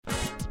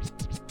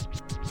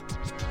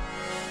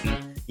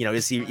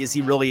Is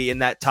he really in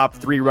that top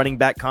 3 running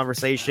back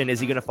conversation? Is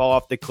he going to fall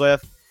off the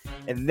cliff?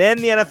 And then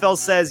the NFL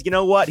says, you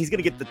know what? He's going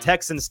to get the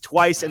Texans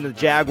twice and the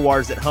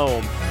Jaguars at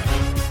home.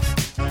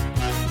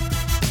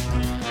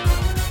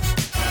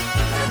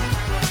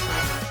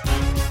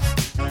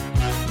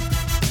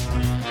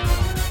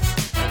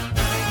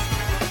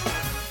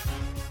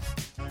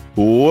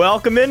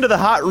 Welcome into the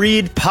Hot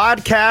Read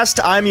podcast.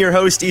 I'm your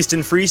host,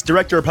 Easton Freese,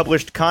 director of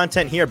published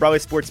content here at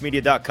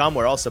BroadwaySportsMedia.com.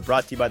 We're also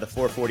brought to you by the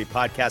 440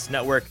 Podcast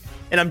Network.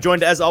 And I'm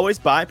joined, as always,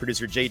 by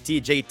producer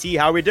JT. JT,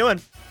 how are we doing?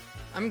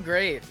 I'm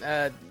great.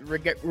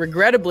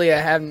 Regrettably, I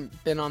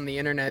haven't been on the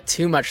internet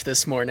too much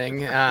this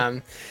morning.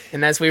 And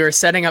as we were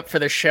setting up for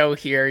the show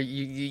here,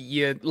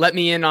 you let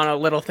me in on a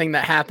little thing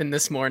that happened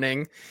this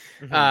morning.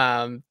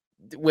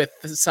 With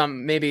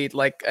some, maybe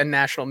like a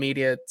national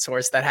media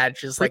source that had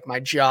just like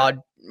my jaw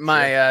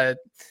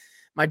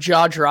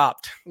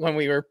dropped when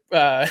we were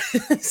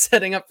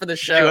setting up for the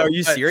show. Are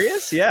you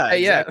serious? Yeah.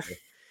 Exactly. Yeah.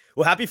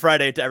 Well, happy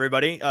Friday to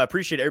everybody.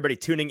 Appreciate everybody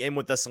tuning in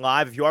with us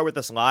live. If you are with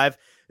us live,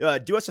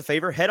 do us a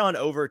favor, head on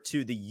over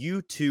to the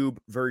YouTube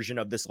version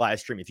of this live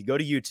stream. If you go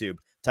to YouTube,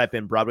 type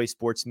in Broadway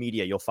Sports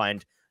Media, you'll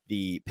find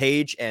the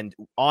page, and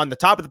on the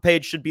top of the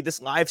page should be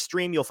this live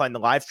stream. You'll find the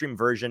live stream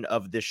version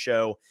of this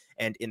show,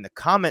 and in the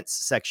comments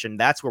section,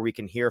 that's where we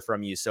can hear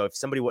from you. So if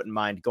somebody wouldn't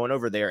mind going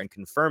over there and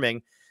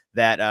confirming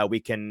that we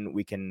can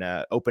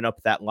open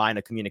up that line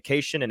of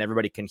communication and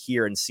everybody can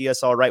hear and see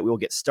us all right, we will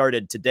get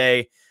started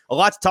today. A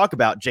lot to talk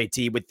about,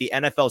 JT, with the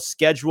NFL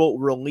schedule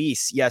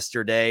release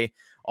yesterday.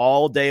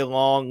 All day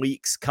long,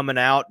 leaks coming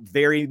out.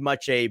 Very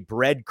much a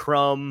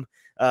breadcrumb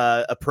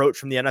approach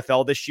from the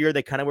NFL this year.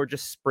 They kind of were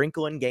just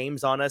sprinkling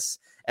games on us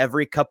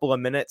every couple of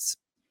minutes.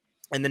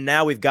 And then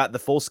now we've got the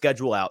full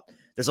schedule out.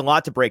 There's a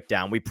lot to break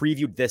down. We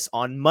previewed this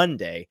on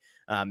Monday,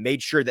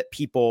 made sure that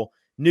people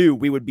knew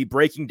we would be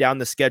breaking down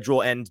the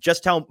schedule and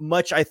just how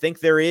much I think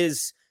there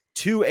is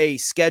to a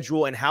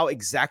schedule and how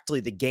exactly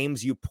the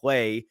games you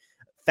play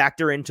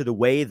factor into the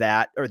way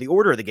that, or the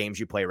order of the games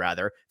you play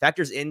rather,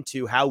 factors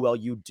into how well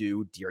you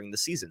do during the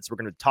season. So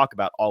we're going to talk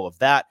about all of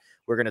that.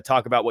 We're going to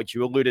talk about what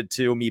you alluded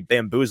to, me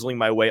bamboozling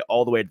my way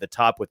all the way to the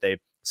top with a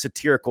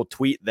satirical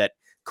tweet that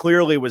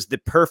clearly was the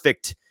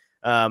perfect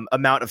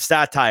amount of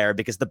satire,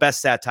 because the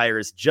best satire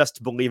is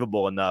just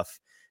believable enough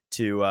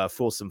to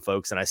fool some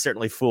folks. And I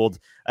certainly fooled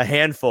a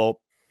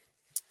handful.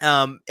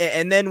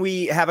 And then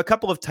we have a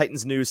couple of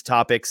Titans news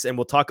topics, and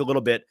we'll talk a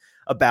little bit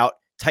about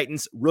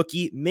Titans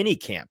rookie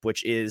minicamp,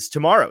 which is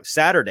tomorrow,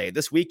 Saturday,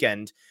 this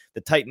weekend.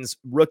 The Titans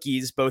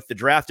rookies, both the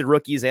drafted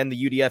rookies and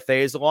the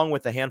UDFAs, along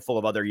with a handful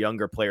of other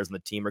younger players on the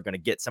team, are going to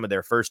get some of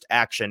their first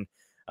action,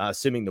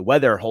 assuming the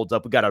weather holds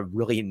up. We got a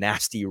really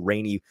nasty,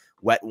 rainy,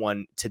 wet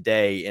one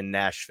today in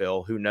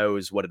Nashville. Who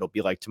knows what it'll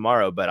be like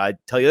tomorrow? But I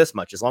tell you this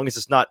much: as long as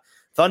it's not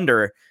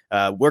thunder,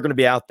 we're going to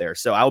be out there.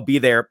 So I'll be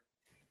there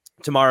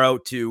tomorrow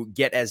to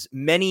get as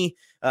many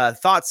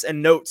thoughts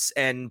and notes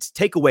and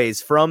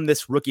takeaways from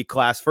this rookie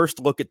class. First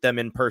look at them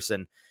in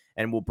person,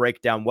 and we'll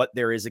break down what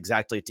there is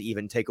exactly to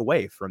even take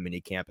away from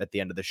minicamp at the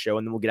end of the show,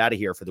 and then we'll get out of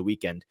here for the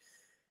weekend.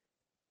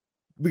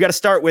 We got to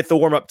start with the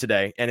warm-up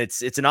today, and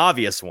it's an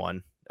obvious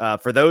one.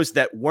 For those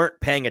that weren't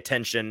paying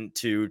attention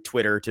to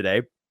Twitter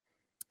today,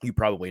 you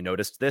probably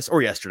noticed this,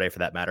 or yesterday for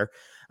that matter.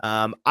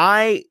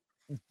 I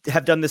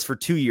have done this for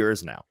 2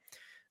 years now.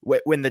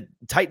 When the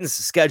Titans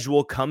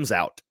schedule comes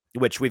out,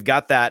 which we've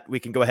got that,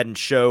 we can go ahead and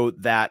show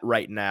that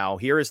right now.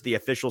 Here is the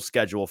official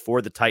schedule for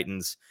the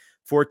Titans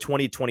for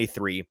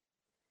 2023.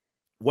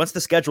 Once the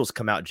schedules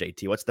come out,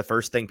 JT, what's the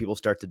first thing people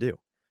start to do?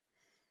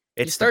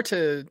 It's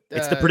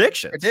the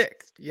predictions.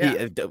 Predict,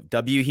 yeah.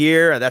 W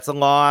here, that's a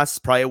loss.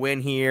 Probably a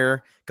win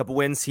here, a couple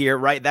wins here,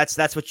 right? That's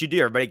what you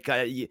do.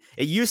 Everybody,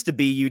 it used to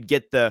be you'd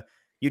get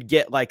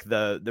like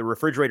the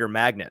refrigerator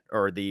magnet,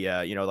 or the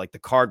like the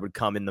card would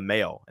come in the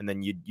mail, and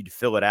then you'd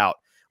fill it out,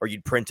 or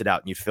you'd print it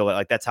out and you'd fill it.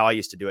 Like that's how I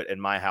used to do it in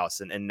my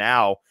house. And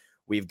now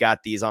we've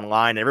got these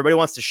online, and everybody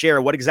wants to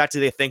share what exactly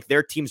they think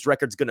their team's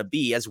record's going to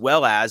be, as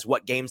well as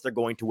what games they're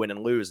going to win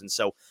and lose. And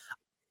so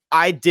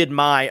I did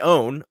my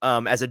own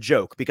as a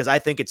joke, because I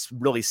think it's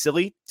really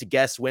silly to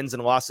guess wins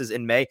and losses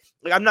in May.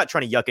 Like, I'm not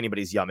trying to yuck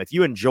anybody's yum. If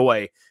you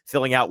enjoy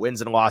filling out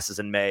wins and losses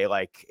in May,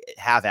 like,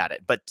 have at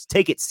it. But to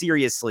take it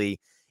seriously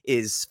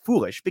is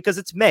foolish, because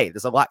it's May.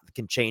 There's a lot that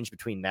can change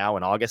between now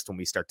and August when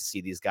we start to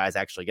see these guys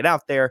actually get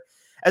out there,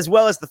 as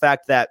well as the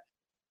fact that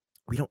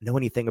we don't know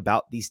anything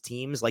about these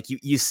teams. Like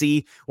you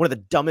see one of the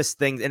dumbest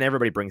things, and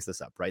everybody brings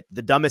this up, right?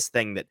 The dumbest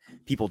thing that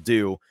people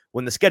do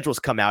when the schedules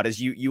come out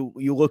is you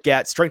look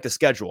at strength of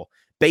schedule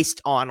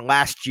based on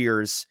last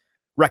year's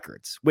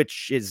records,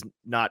 which is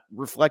not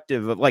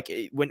reflective of, like,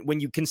 when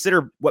you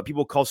consider what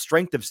people call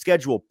strength of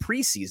schedule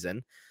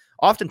preseason,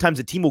 oftentimes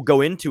a team will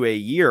go into a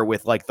year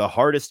with like the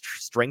hardest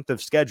strength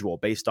of schedule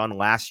based on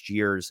last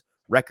year's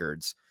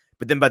records.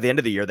 But then by the end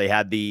of the year, they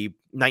had the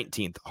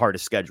 19th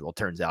hardest schedule,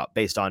 turns out,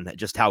 based on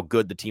just how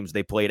good the teams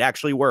they played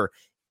actually were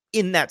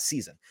in that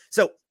season.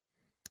 So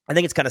I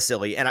think it's kind of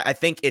silly. And I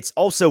think it's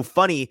also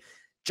funny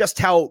just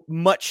how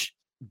much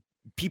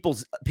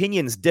people's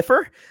opinions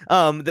differ.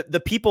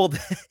 The people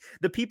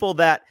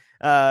that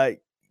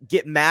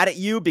get mad at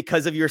you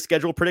because of your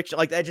schedule prediction.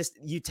 Like that, just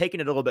you taking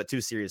it a little bit too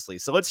seriously.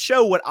 So let's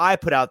show what I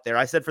put out there.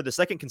 I said for the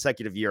second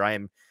consecutive year, I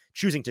am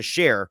choosing to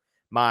share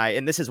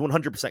and this is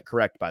 100%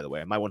 correct, by the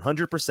way, my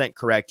 100%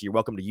 correct. You're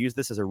welcome to use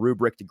this as a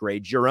rubric to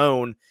grade your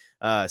own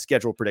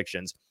schedule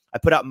predictions. I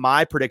put out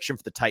my prediction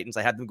for the Titans.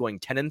 I had them going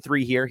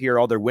 10-3 here. Here are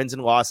all their wins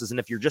and losses. And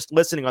if you're just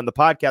listening on the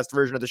podcast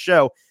version of the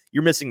show,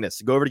 you're missing this.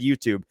 So go over to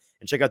YouTube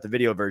and check out the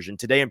video version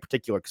today in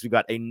particular, because we've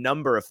got a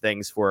number of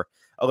things for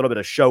a little bit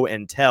of show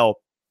and tell,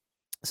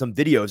 some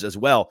videos as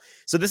well.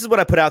 So this is what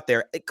I put out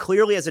there. It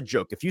clearly as a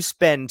joke. If you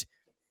spend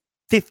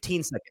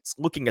 15 seconds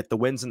looking at the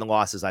wins and the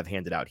losses I've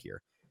handed out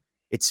here,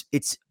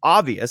 it's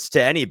obvious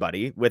to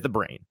anybody with a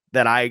brain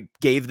that I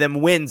gave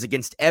them wins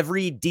against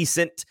every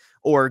decent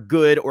or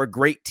good or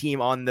great team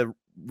on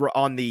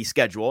the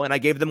schedule, and I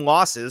gave them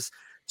losses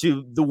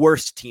to the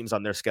worst teams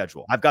on their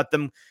schedule. I've got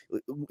them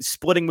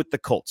splitting with the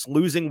Colts,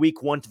 losing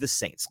week 1 to the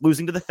Saints,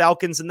 losing to the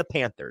Falcons and the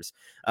Panthers,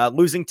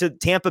 losing to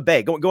Tampa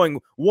Bay,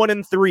 going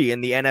 1-3 in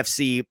the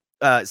NFC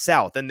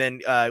South, and then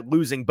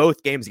losing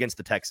both games against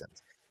the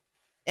Texans.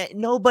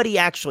 Nobody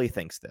actually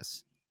thinks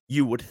this.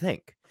 You would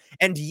think.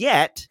 And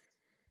yet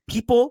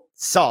people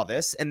saw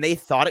this and they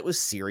thought it was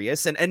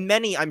serious. And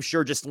many, I'm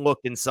sure, just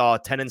looked and saw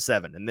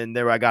 10-7. And then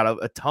I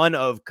got a ton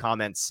of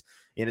comments.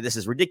 This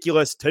is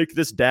ridiculous. Take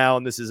this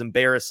down. This is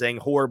embarrassing.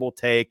 Horrible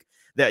take.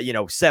 That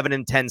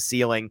 7-10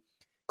 ceiling.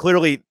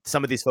 Clearly,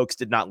 some of these folks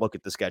did not look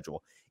at the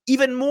schedule.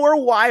 Even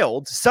more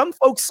wild, some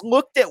folks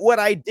looked at what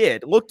I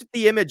did, looked at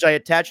the image I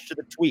attached to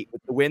the tweet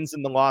with the wins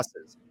and the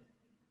losses,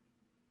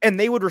 and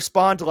they would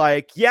respond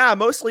like, yeah, I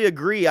mostly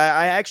agree.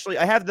 I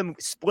have them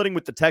splitting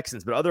with the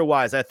Texans, but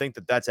otherwise I think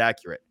that that's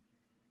accurate.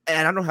 And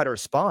I don't know how to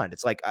respond.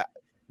 It's like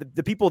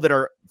the people that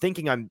are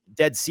thinking I'm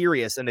dead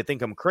serious and they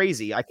think I'm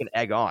crazy, I can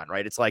egg on,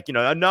 right? It's like,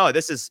 no,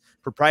 this is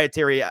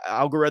proprietary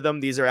algorithm.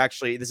 This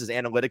is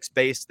analytics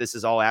based. This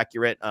is all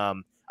accurate.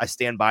 I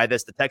stand by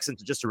this. The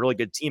Texans are just a really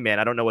good team, man.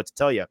 I don't know what to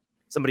tell you.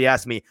 Somebody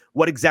asked me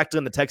what exactly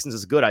in the Texans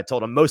is good. I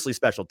told them mostly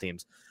special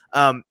teams.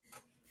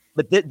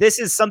 But this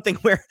is something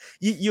where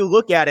you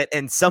look at it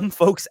and some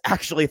folks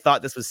actually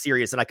thought this was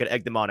serious and I could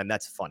egg them on, and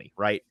that's funny,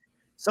 right?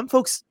 Some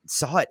folks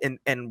saw it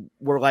and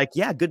were like,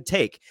 yeah, good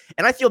take.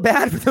 And I feel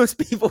bad for those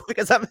people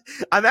because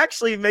I'm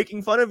actually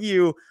making fun of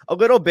you a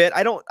little bit.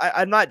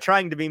 I'm not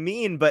trying to be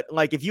mean, but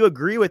like, if you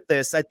agree with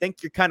this, I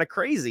think you're kind of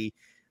crazy.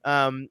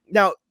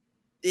 Now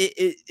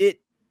it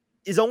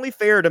is only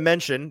fair to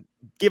mention,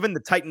 given the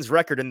Titans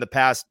record in the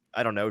past,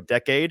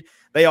 decade,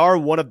 they are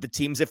one of the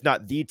teams, if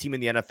not the team in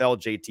the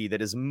NFL, JT,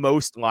 that is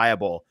most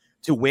liable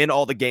to win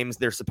all the games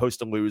they're supposed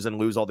to lose and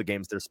lose all the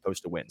games they're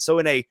supposed to win. So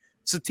in a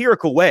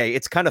satirical way,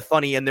 it's kind of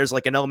funny, and there's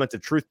like an element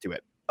of truth to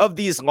it. Of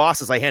these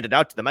losses I handed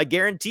out to them, I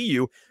guarantee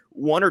you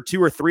 1 or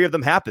 2 or 3 of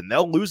them happen.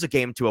 They'll lose a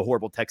game to a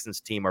horrible Texans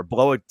team, or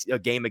blow a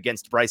game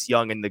against Bryce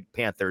Young and the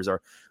Panthers,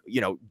 or,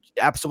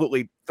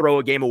 absolutely throw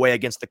a game away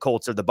against the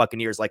Colts or the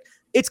Buccaneers. Like,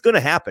 it's going to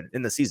happen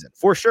in the season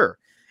for sure.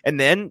 And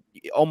then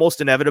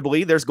almost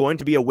inevitably, there's going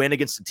to be a win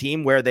against a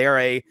team where they're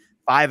a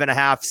 5.5,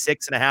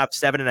 6.5,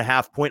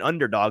 7.5 point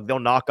underdog. They'll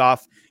knock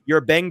off your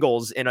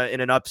Bengals in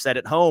an upset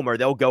at home, or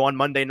they'll go on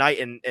Monday night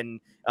and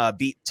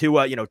beat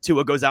Tua.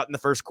 Tua goes out in the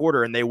first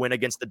quarter and they win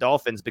against the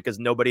Dolphins because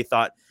nobody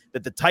thought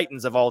that the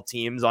Titans of all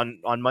teams on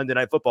Monday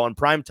Night Football in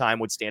prime time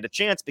would stand a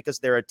chance, because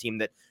they're a team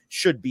that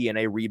should be in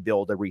a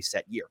rebuild, a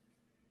reset year.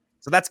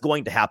 So that's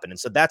going to happen. And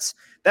so that's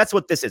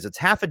what this is. It's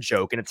half a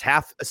joke and it's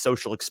half a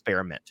social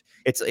experiment.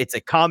 It's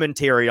a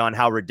commentary on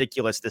how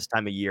ridiculous this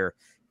time of year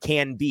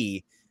can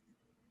be.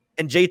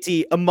 And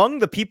JT, among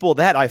the people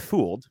that I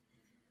fooled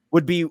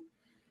would be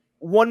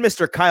one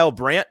Mr. Kyle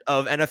Brandt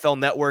of NFL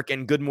Network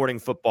and Good Morning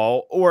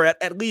Football, or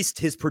at least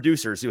his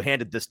producers who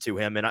handed this to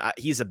him. And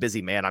he's a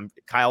busy man.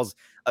 Kyle's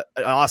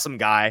an awesome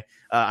guy.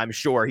 I'm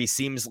sure he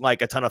seems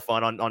like a ton of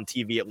fun on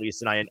TV, at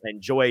least. And I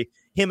enjoy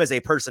him as a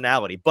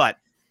personality. But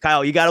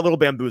Kyle, you got a little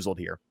bamboozled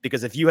here,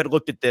 because if you had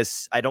looked at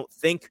this, I don't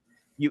think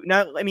he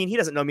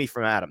doesn't know me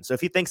from Adam. So if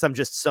he thinks I'm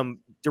just some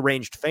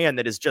deranged fan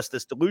that is just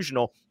this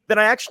delusional, then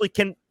I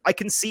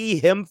can see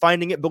him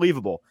finding it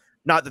believable.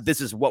 Not that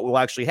this is what will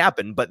actually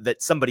happen, but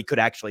that somebody could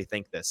actually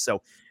think this.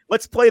 So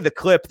let's play the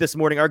clip this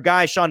morning. Our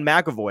guy, Sean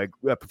McAvoy,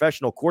 a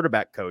professional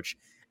quarterback coach,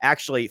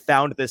 actually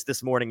found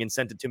this morning and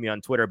sent it to me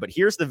on Twitter. But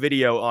here's the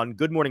video on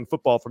Good Morning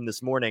Football from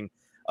this morning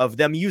of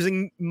them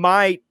using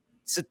my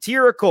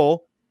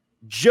satirical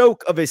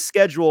joke of a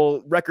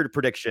schedule record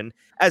prediction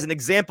as an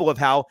example of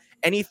how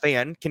any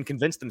fan can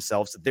convince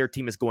themselves that their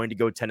team is going to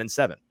go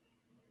 10-7.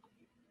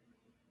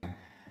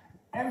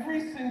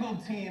 Every single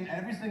team,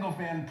 every single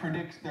fan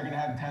predicts they're going to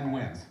have 10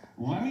 wins.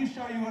 Let me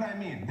show you what I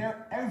mean.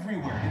 They're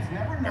everywhere. It's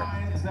never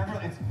 9.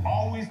 It's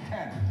always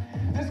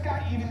 10. This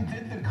guy even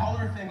did the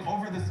color thing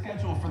over the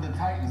schedule for the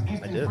Titans,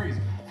 Easton Freeze.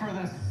 For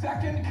the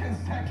second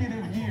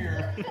consecutive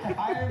year,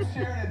 I have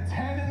shared a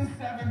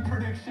 10-7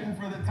 prediction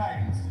for the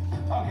Titans.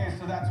 Okay,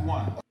 so that's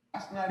one.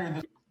 Last night or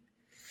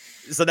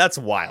this. So that's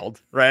wild,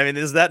 right? I mean,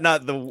 is that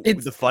not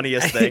the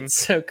funniest thing? It's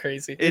so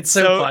crazy. It's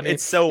so funny.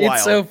 It's so wild.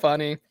 It's so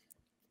funny.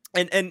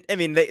 And I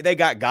mean they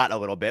got a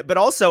little bit, but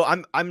also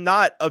I'm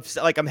not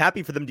upset. Like, I'm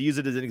happy for them to use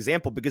it as an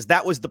example, because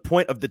that was the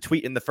point of the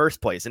tweet in the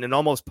first place. In an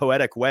almost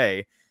poetic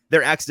way,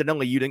 they're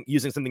accidentally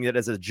using something that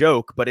is a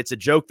joke, but it's a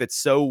joke that's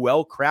so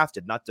well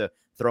crafted, not to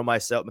throw my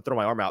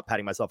arm out,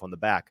 patting myself on the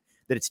back,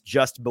 that it's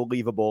just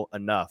believable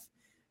enough.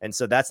 And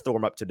so that's the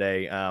warm up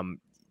today.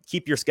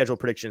 Keep your schedule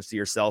predictions to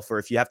yourself, or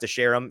if you have to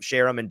share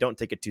them, and don't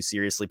take it too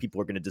seriously. People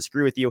are going to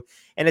disagree with you.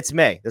 And it's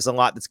May. There's a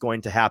lot that's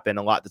going to happen,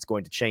 a lot that's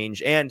going to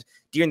change. And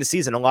during the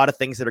season, a lot of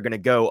things that are going to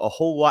go a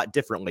whole lot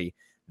differently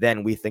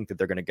than we think that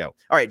they're going to go.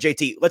 All right,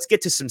 JT, let's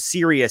get to some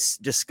serious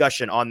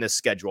discussion on this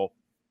schedule.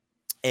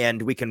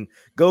 And we can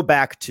go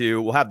back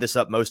to, we'll have this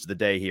up most of the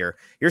day here.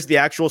 Here's the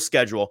actual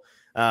schedule.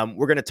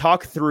 We're going to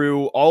talk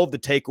through all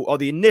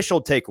the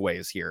initial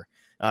takeaways here.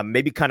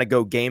 Maybe kind of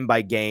go game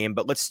by game,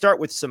 but let's start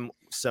with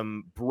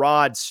some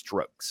broad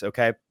strokes.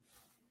 Okay.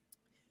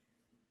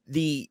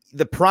 The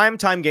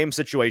primetime game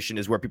situation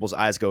is where people's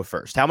eyes go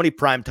first. How many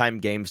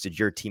primetime games did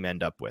your team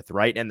end up with?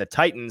 Right. And the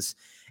Titans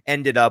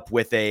ended up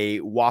with a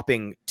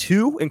whopping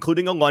 2,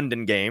 including a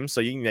London game. So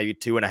you can maybe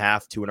 2.5,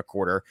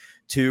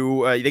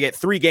 2.25, they get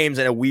 3 games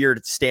in a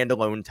weird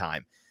standalone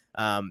time.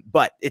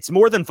 But it's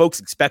more than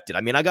folks expected.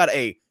 I mean, I got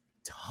a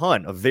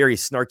ton of very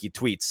snarky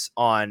tweets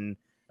on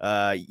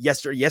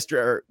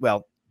yesterday.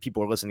 Well,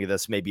 people are listening to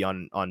this maybe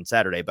on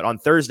Saturday, but on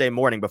Thursday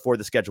morning before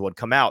the schedule had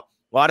come out,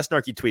 a lot of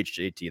snarky tweets,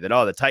 JT,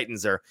 that, the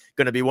Titans are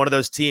going to be one of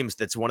those teams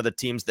that's one of the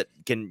teams that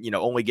can,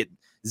 only get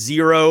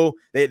 0.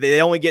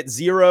 They only get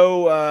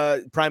 0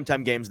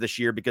 primetime games this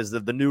year because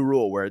of the new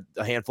rule where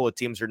a handful of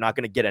teams are not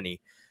going to get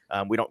any.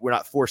 We're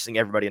not forcing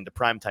everybody into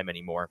primetime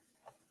anymore.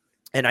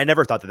 And I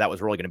never thought that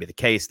was really going to be the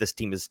case. This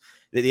team the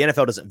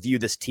NFL doesn't view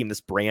this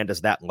brand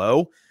as that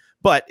low,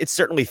 but it's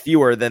certainly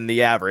fewer than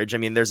the average. I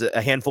mean, there's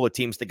a handful of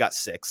teams that got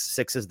 6.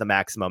 6 is the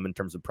maximum in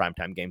terms of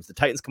primetime games. The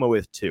Titans come away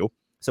with 2.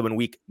 So in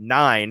week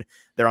 9,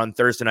 they're on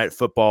Thursday Night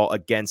Football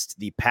against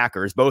the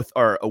Packers. Both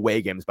are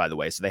away games, by the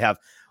way. So they have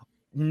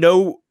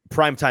no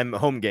primetime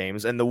home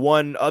games. And the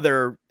one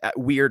other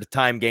weird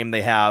time game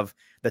they have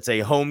that's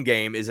a home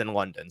game is in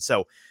London.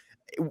 So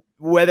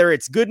whether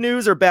it's good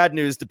news or bad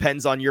news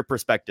depends on your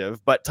perspective.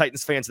 But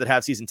Titans fans that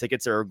have season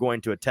tickets are going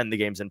to attend the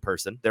games in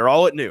person. They're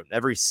all at noon.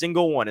 Every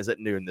single one is at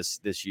noon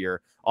this year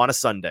on a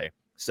Sunday.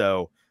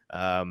 So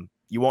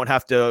you won't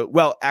have to.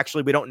 Well,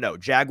 actually, we don't know.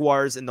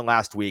 Jaguars in the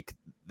last week,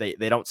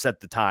 they don't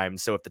set the time.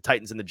 So if the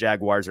Titans and the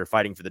Jaguars are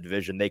fighting for the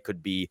division, they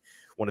could be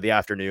one of the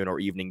afternoon or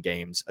evening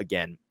games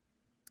again.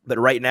 But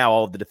right now,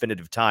 all of the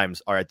definitive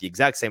times are at the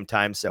exact same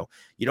time. So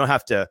you don't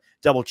have to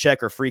double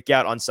check or freak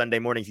out on Sunday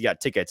morning if you got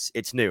tickets.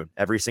 It's noon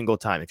every single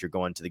time if you're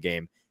going to the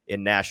game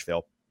in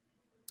Nashville.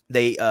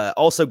 They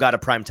also got a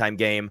primetime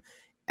game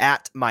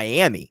at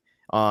Miami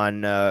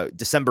on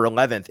December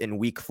 11th in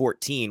week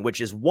 14,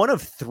 which is one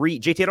of 3.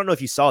 JT, I don't know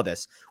if you saw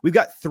this. We've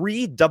got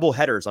 3 double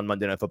headers on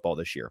Monday Night Football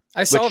this year.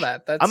 I saw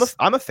that.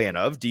 I'm a fan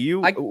of. Do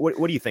you?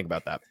 What do you think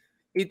about that?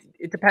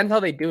 It depends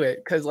how they do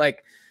it, because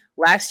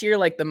last year,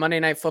 the Monday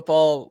Night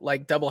Football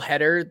double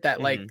header that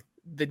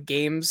the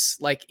games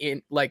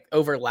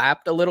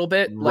overlapped a little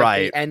bit,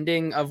 right? The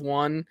ending of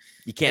one,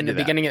 you can't in do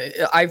the beginning.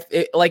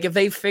 If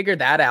they figured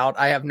that out,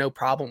 I have no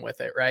problem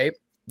with it, right?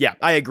 Yeah,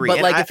 I agree. But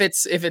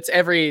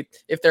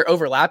if they're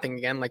overlapping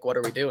again, what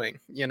are we doing?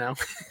 Yeah.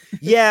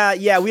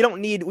 We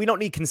don't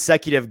need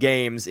consecutive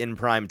games in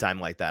prime time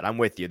like that. I'm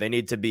with you. They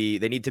need to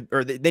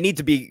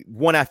be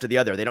one after the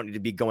other. They don't need to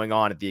be going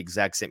on at the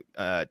exact same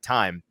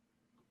time.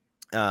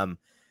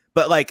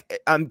 But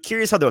I'm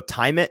curious how they'll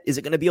time it. Is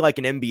it going to be like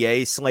an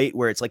NBA slate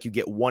where it's you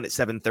get one at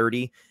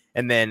 7:30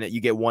 and then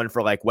you get one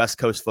for West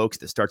Coast folks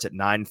that starts at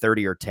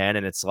 9:30 or 10?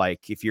 And it's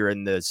if you're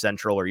in the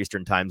Central or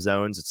Eastern time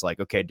zones, it's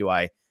okay, do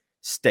I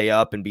stay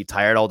up and be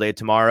tired all day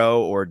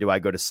tomorrow, or do I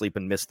go to sleep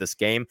and miss this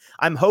game?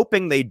 I'm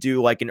hoping they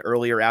do an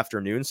earlier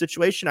afternoon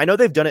situation. I know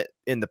they've done it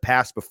in the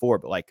past before,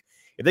 but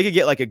if they could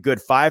get a good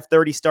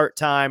 5:30 start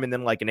time and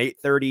then an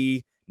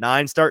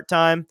 8:39 start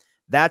time,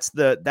 that's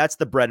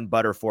the bread and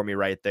butter for me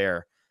right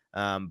there.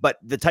 But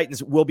the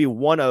Titans will be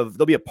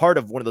they'll be a part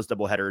of one of those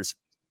double headers.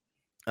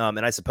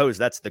 And I suppose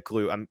that's the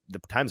clue. The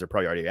times are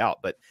probably already out,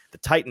 but the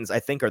Titans, I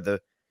think,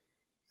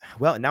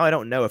 now I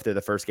don't know if they're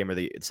the first game or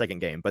the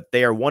second game, but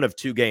they are one of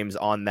 2 games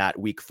on that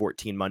week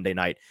 14 Monday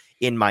night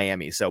in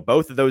Miami. So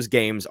both of those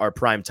games are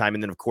prime time.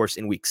 And then of course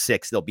in week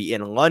 6, they'll be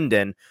in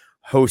London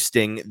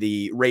hosting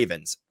the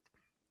Ravens.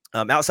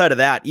 Outside of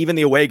that, even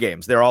the away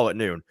games, they're all at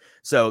noon.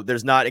 So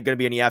there's not going to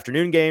be any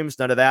afternoon games,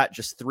 none of that,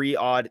 just 3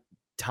 odd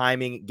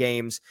timing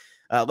games.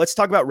 Let's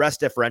talk about rest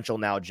differential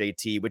now,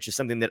 JT, which is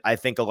something that I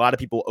think a lot of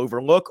people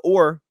overlook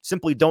or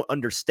simply don't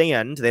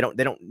understand. They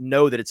don't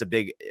know that it's a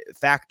big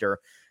factor.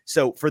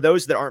 So for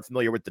those that aren't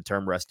familiar with the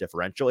term rest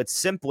differential, it's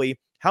simply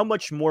how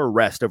much more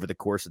rest over the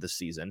course of the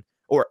season,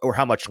 or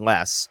how much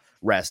less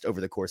rest over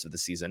the course of the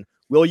season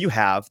will you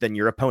have than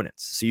your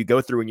opponents. So you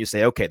go through and you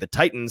say, okay, the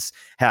Titans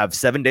have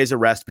 7 days of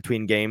rest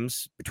between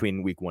games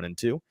between week 1 and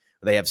 2.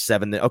 They have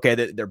 7. Okay,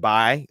 they're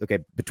bye. Okay,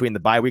 between the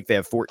bye week, they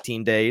have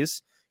 14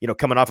 days.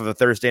 Coming off of a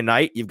Thursday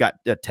night, you've got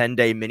a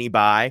 10-day mini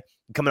bye.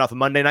 coming off a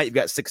Monday night, you've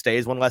got 6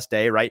 days, one less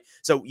day, right?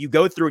 So you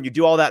go through and you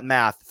do all that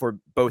math for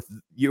both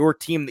your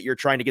team that you're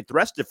trying to get the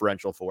rest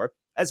differential for,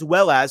 as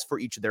well as for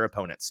each of their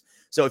opponents.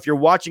 So if you're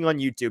watching on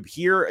YouTube,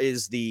 here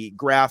is the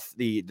graph,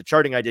 the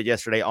charting I did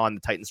yesterday on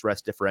the Titans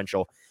rest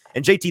differential.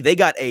 And JT, they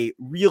got a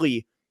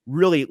really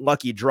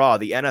lucky draw.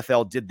 The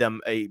NFL did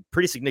them a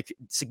pretty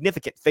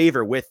significant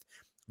favor with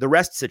the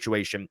rest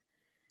situation.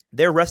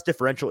 Their rest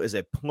differential is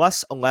a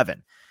plus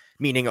 11,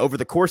 meaning over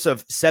the course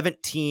of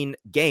 17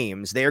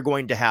 games, they are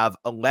going to have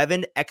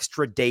 11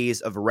 extra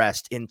days of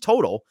rest in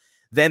total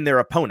than their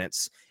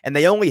opponents. And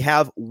they only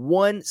have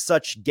one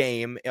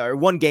game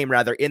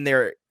in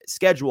their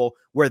schedule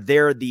where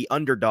they're the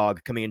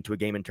underdog coming into a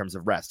game in terms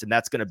of rest. And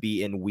that's going to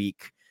be in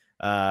week,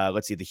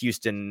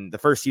 the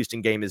first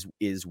Houston game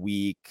is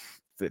week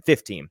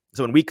 15.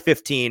 So in week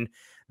 15,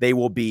 they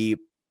will be,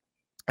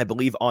 I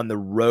believe, on the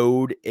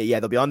road. Yeah,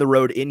 they'll be on the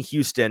road in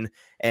Houston,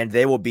 and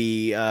they will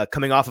be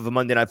coming off of a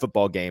Monday Night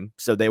Football game.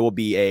 So they will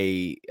be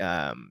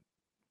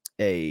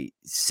a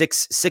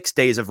six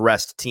days of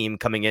rest team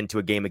coming into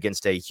a game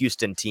against a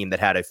Houston team that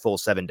had a full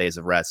 7 days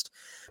of rest.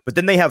 But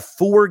then they have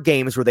 4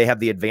 games where they have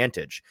the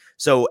advantage.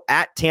 So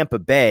at Tampa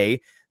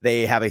Bay,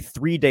 they have a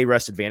 3-day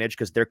rest advantage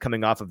because they're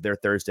coming off of their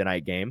Thursday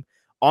night game.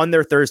 On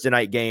their Thursday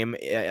night game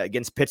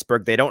against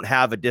Pittsburgh, they don't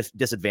have a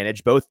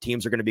disadvantage. Both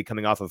teams are going to be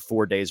coming off of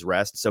 4 days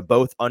rest, so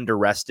both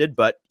under-rested,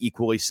 but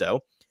equally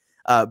so.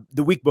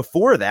 The week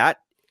before that,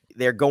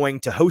 they're going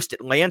to host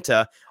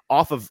Atlanta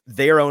off of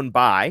their own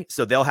bye,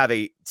 so they'll have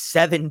a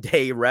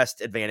 7-day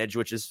rest advantage,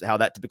 which is how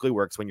that typically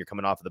works when you're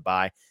coming off of the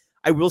bye.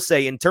 I will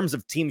say, in terms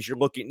of teams you're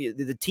looking,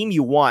 the team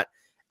you want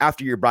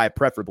after your bye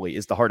preferably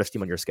is the hardest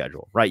team on your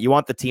schedule, right? You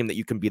want the team that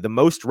you can be the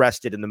most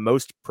rested and the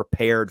most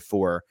prepared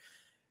for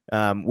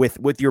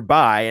with your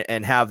bye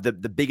and have the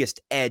biggest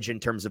edge in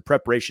terms of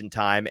preparation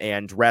time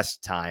and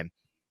rest time.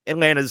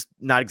 Atlanta's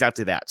not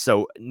exactly that.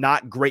 So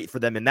not great for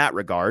them in that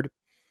regard.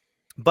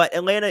 But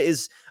Atlanta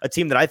is a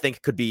team that I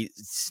think could be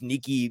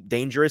sneaky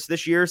dangerous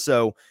this year.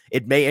 So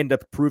it may end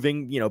up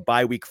proving,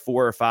 by week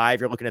 4 or 5,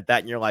 you're looking at that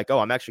and you're like, oh,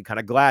 I'm actually kind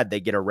of glad they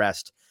get a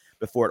rest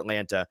before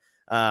Atlanta.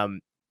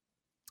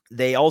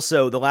 They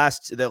also, the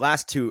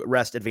last 2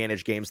 rest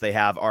advantage games they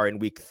have are in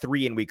week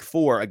 3 and week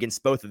 4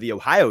 against both of the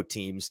Ohio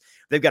teams.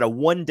 They've got a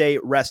 1-day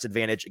rest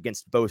advantage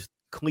against both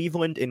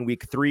Cleveland in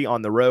week 3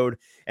 on the road,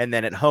 and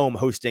then at home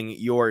hosting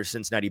your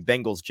Cincinnati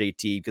Bengals,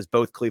 JT, because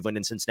both Cleveland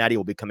and Cincinnati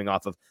will be coming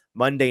off of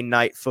Monday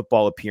Night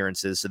Football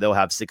appearances, so they'll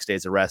have 6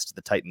 days of rest.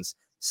 The Titans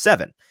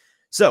 7.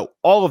 So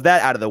all of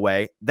that out of the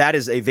way, that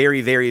is a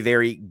very, very,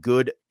 very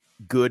good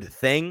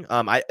thing.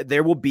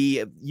 There will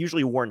be,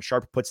 usually Warren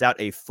Sharp puts out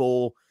a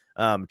full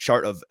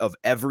chart of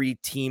every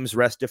team's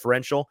rest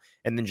differential,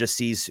 and then just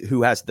sees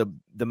who has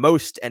the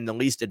most and the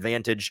least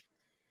advantage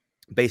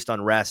based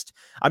on rest.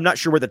 I'm not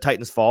sure where the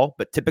Titans fall,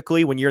 but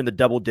typically when you're in the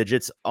double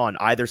digits on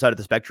either side of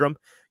the spectrum,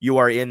 you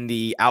are in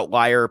the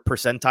outlier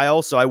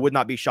percentile. So I would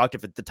not be shocked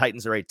if the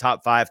Titans are a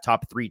top 5,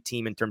 top 3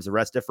 team in terms of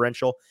rest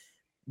differential.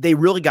 They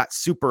really got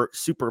super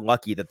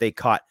lucky that they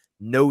caught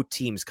no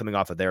teams coming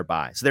off of their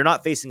bye. So they're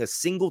not facing a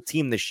single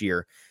team this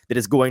year that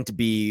is going to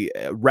be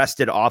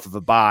rested off of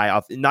a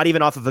bye, not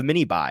even off of a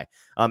mini bye.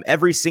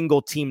 Every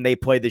single team they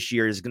play this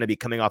year is going to be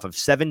coming off of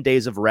 7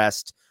 days of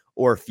rest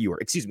or fewer.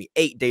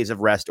 8 days of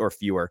rest or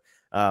fewer.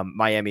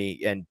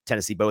 Miami and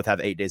Tennessee both have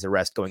 8 days of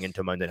rest going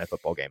into a Monday Night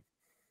Football game.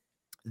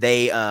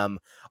 They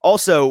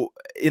also,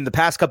 in the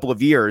past couple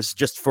of years,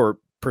 just for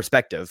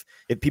perspective,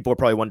 if people are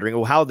probably wondering,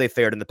 well, how they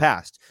fared in the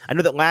past. I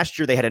know that last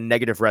year they had a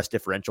negative rest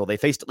differential. They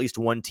faced at least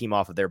one team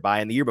off of their bye.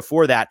 And the year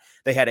before that,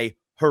 they had a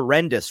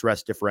horrendous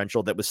rest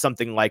differential that was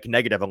something like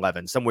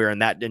 -11, somewhere in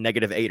that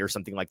 -8 or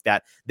something like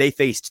that. They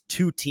faced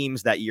 2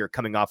 teams that year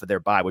coming off of their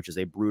bye, which is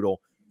a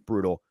brutal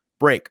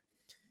break.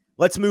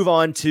 Let's move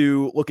on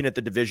to looking at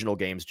the divisional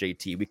games,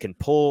 JT. We can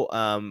pull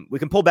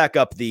back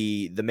up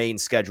the main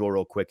schedule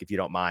real quick, if you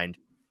don't mind.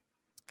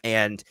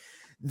 And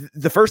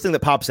the first thing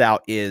that pops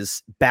out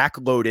is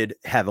backloaded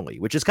heavily,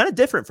 which is kind of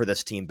different for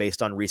this team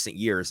based on recent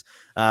years.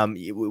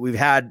 We've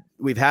had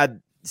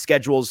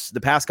schedules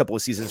the past couple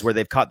of seasons where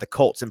they've caught the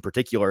Colts in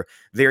particular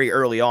very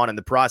early on in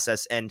the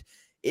process. And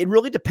it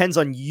really depends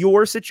on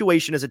your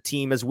situation as a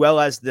team, as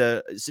well as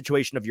the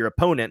situation of your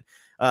opponent,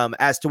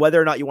 as to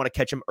whether or not you want to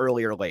catch them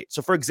early or late.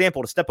 So for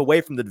example, to step away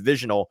from the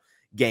divisional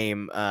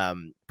game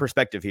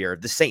perspective here,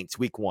 the Saints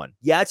week 1.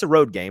 Yeah, it's a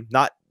road game,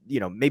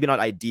 maybe not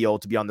ideal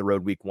to be on the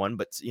road week 1,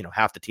 but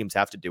half the teams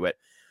have to do it.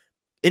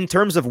 In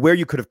terms of where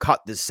you could have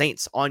caught the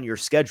Saints on your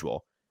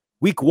schedule,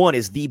 week 1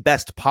 is the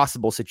best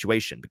possible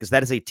situation because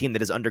that is a team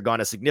that has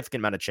undergone a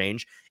significant amount of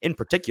change, in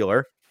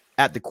particular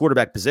at the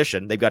quarterback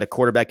position. They've got a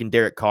quarterback in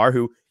Derek Carr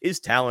who is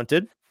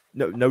talented,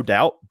 no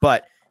doubt,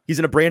 but he's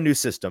in a brand new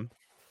system.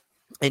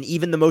 And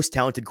even the most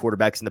talented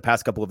quarterbacks in the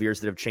past couple of years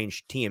that have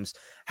changed teams,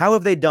 how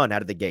have they done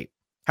out of the gate?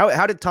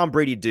 How did Tom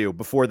Brady do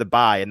before the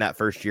bye in that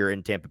first year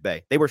in Tampa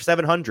Bay? They were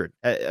 700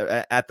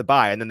 at the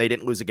bye, and then they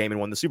didn't lose a game and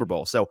won the Super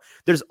Bowl. So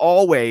there's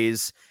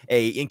always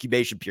a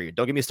incubation period.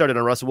 Don't get me started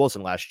on Russell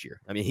Wilson last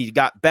year. I mean, he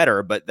got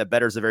better, but that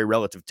better is a very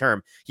relative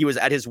term. He was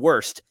at his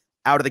worst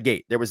out of the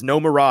gate. There was no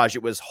mirage.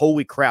 It was,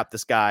 holy crap,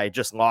 this guy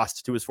just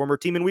lost to his former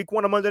team in week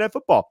 1 on Monday Night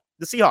Football.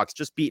 The Seahawks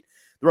just beat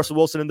the Russell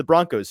Wilson and the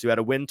Broncos, who had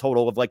a win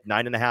total of like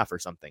 9.5 or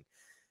something.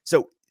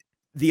 So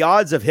the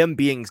odds of him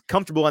being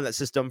comfortable in that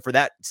system for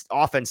that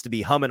offense to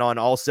be humming on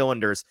all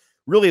cylinders,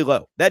 really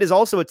low. That is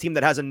also a team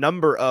that has a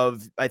number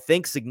of, I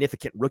think,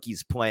 significant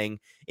rookies playing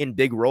in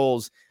big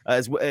roles,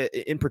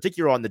 in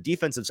particular on the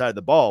defensive side of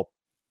the ball.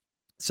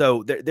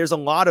 So there's a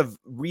lot of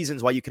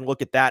reasons why you can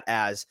look at that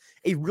as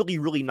a really,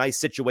 really nice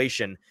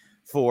situation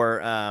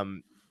for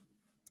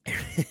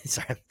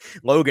sorry,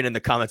 Logan in the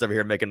comments over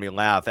here making me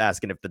laugh,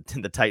 asking if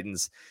the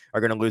Titans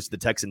are going to lose to the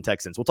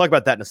Texans. We'll talk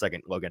about that in a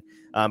second, Logan.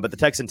 But the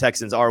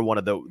Texans are one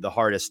of the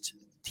hardest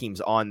teams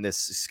on this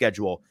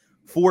schedule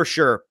for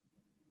sure.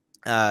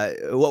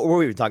 What were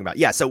we even talking about?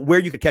 Yeah, so where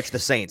you could catch the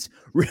Saints,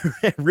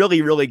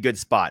 really, really good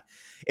spot.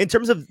 In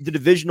terms of the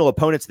divisional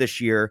opponents this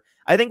year,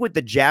 I think with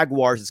the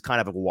Jaguars, it's kind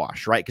of a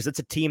wash, right? Because it's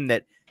a team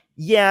that,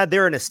 yeah,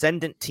 they're an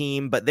ascendant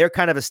team, but they're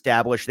kind of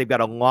established. They've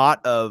got a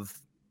lot of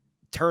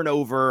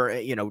turnover,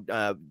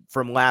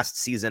 from last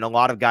season, a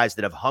lot of guys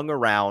that have hung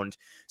around.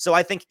 So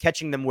I think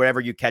catching them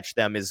wherever you catch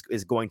them is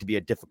going to be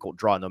a difficult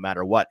draw no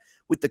matter what.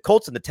 With the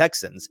Colts and the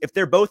Texans, if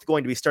they're both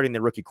going to be starting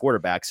their rookie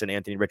quarterbacks in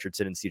Anthony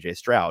Richardson and CJ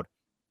Stroud,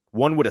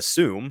 one would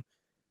assume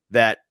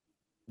that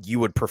you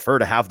would prefer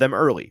to have them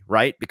early,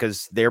 right?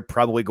 Because they're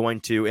probably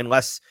going to,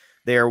 unless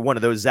they're one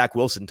of those Zach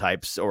Wilson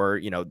types or,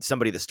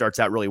 somebody that starts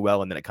out really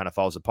well and then it kind of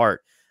falls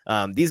apart.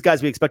 These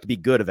guys we expect to be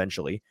good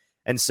eventually.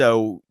 And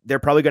so they're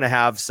probably going to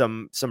have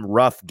some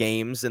rough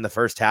games in the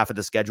first half of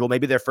the schedule,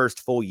 maybe their first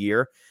full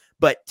year.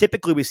 But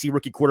typically we see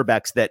rookie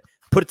quarterbacks that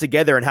put it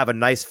together and have a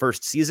nice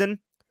first season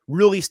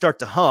really start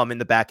to hum in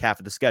the back half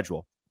of the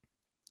schedule.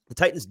 The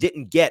Titans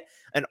didn't get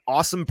an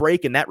awesome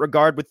break in that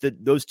regard with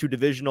those two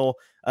divisional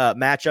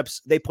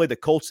matchups. They play the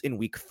Colts in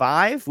week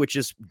 5, which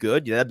is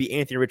good. That'd be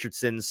Anthony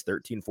Richardson's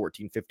 13,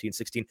 14, 15,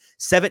 16,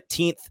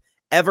 17th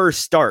ever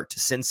start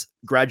since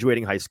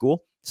graduating high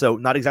school. So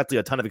not exactly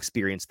a ton of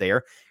experience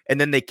there. And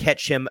then they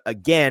catch him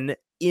again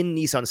in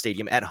Nissan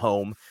Stadium at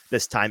home,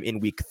 this time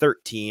in week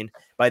 13.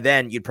 By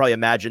then, you'd probably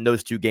imagine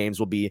those two games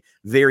will be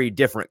very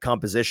different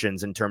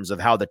compositions in terms of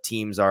how the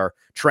teams are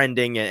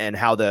trending and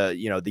how the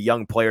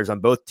young players on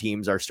both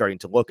teams are starting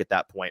to look at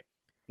that point.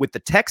 With the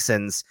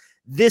Texans,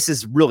 this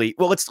is really,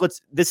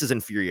 this is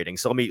infuriating.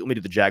 So let me do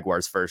the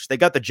Jaguars first. They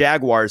got the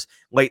Jaguars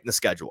late in the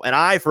schedule. And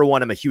I, for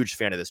one, am a huge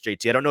fan of this,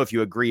 JT. I don't know if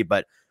you agree,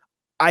 but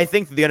I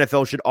think the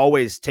NFL should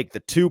always take the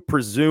two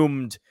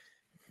presumed,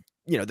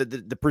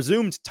 the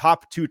presumed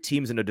top two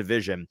teams in a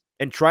division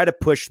and try to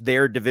push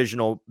their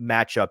divisional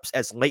matchups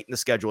as late in the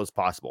schedule as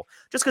possible,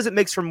 just because it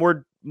makes for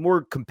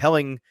more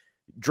compelling,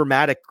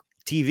 dramatic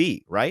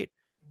TV, right?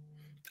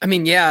 I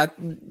mean, yeah,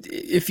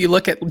 if you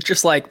look at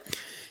just like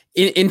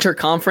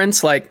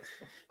interconference, like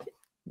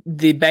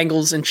the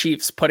Bengals and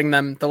Chiefs putting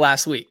them the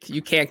last week,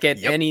 you can't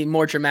get any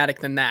more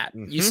dramatic than that.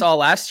 Mm-hmm. You saw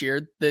last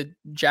year the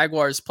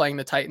Jaguars playing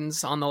the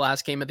Titans on the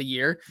last game of the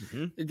year,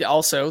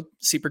 also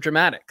super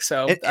dramatic.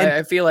 So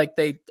I feel like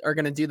they are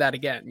going to do that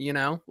again.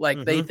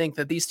 They think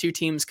that these two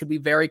teams could be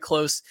very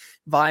close,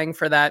 vying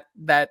for that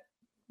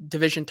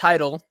division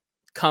title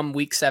come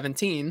week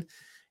 17,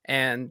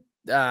 and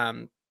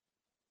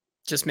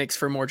just makes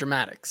for more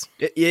dramatics.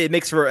 It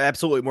makes for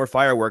absolutely more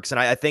fireworks. And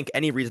I think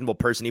any reasonable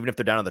person, even if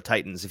they're down on the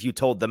Titans, if you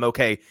told them,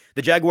 okay,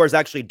 the Jaguars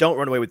actually don't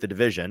run away with the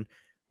division,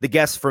 the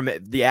guess from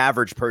the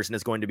average person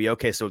is going to be,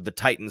 okay, so the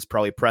Titans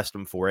probably pressed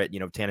them for it.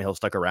 Tannehill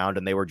stuck around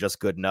and they were just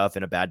good enough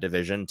in a bad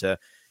division to,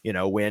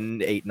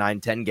 win 8,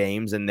 9, 10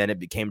 games. And then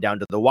it came down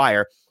to the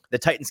wire. The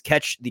Titans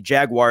catch the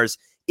Jaguars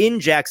in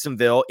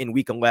Jacksonville in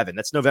week 11.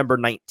 That's November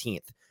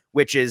 19th.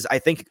 Which is, I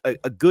think,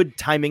 a good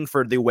timing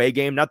for the away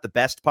game. Not the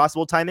best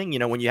possible timing.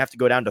 When you have to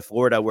go down to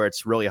Florida where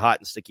it's really hot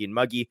and sticky and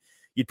muggy,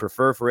 you'd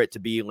prefer for it to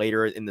be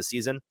later in the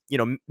season.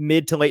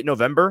 Mid to late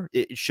November,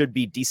 it should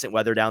be decent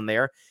weather down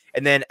there.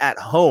 And then at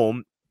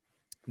home,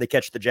 they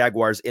catch the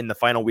Jaguars in the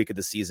final week of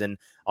the season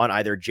on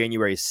either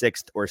January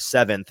 6th or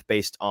 7th,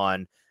 based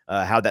on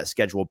how that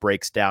schedule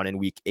breaks down in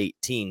week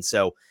 18.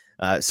 So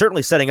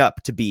certainly setting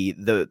up to be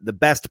the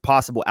best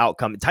possible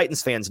outcome.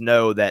 Titans fans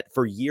know that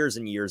for years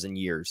and years and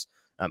years,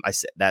 I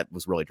said that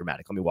was really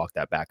dramatic. Let me walk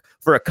that back.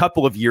 For a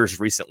couple of years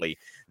recently,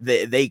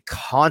 they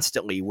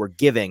constantly were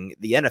giving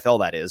the NFL,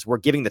 that is, were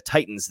giving the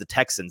Titans the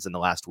Texans in the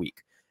last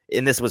week.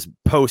 And this was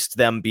post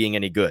them being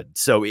any good.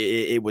 So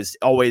it was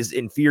always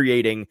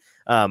infuriating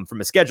from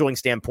a scheduling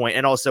standpoint,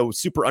 and also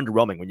super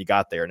underwhelming when you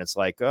got there. And it's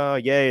like, oh,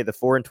 yay, the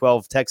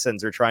 4-12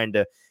 Texans are trying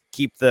to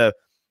keep the,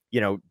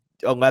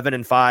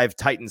 11-5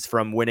 Titans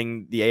from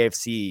winning the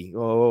AFC.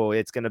 Oh,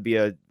 it's going to be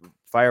a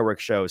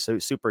fireworks show. So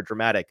super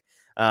dramatic.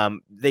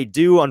 They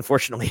do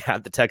unfortunately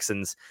have the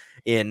Texans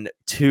in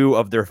 2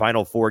 of their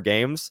final 4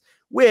 games,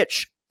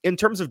 which in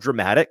terms of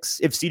dramatics,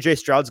 if CJ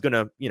Stroud's going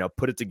to,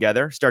 put it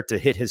together, start to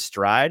hit his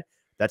stride,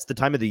 that's the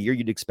time of the year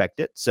you'd expect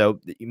it. So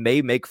you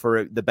may make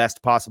for the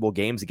best possible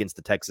games against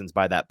the Texans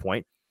by that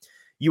point.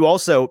 You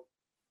also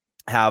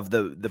have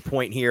the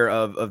point here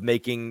of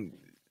making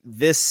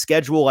this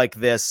schedule like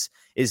this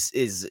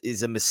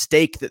is a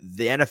mistake that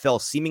the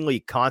NFL seemingly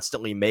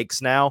constantly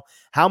makes now.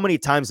 How many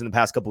times in the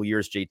past couple of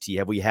years, JT,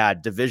 have we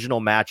had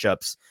divisional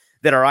matchups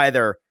that are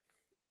either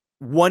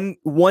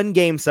one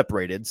game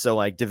separated, so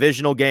like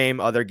divisional game,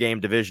 other game,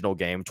 divisional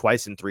game,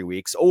 twice in 3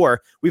 weeks,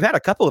 or we've had a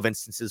couple of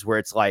instances where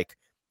it's like,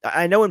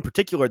 I know in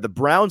particular the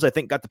Browns, I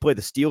think, got to play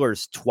the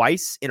Steelers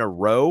twice in a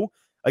row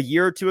a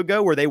year or two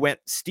ago, where they went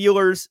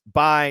Steelers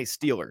by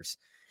Steelers.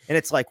 And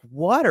it's like,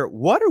 what are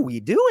we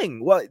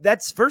doing? Well,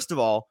 that's, first of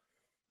all,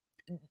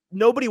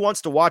 nobody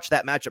wants to watch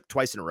that matchup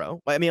twice in a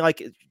row. I mean,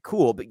 like,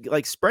 cool, but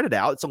like, spread it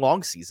out. It's a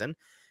long season.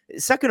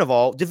 Second of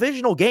all,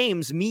 divisional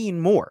games mean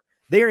more.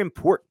 They're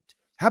important.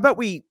 How about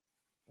we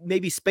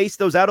maybe space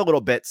those out a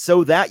little bit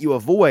so that you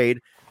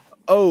avoid,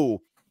 the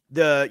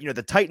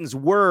Titans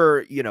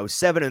were,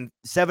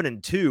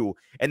 7-2,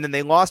 and then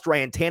they lost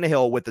Ryan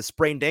Tannehill with a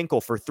sprained ankle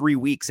for 3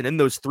 weeks. And in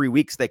those 3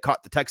 weeks, they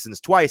caught the Texans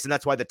twice. And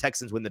that's why the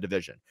Texans win the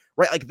division,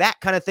 right? Like,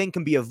 that kind of thing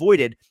can be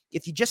avoided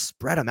if you just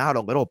spread them out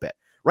a little bit,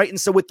 right? And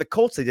so with the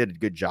Colts, they did a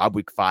good job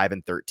week 5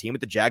 and 13.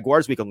 With the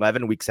Jaguars, week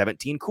 11, week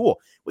 17,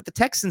 cool. With the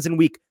Texans in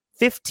week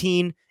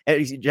 15,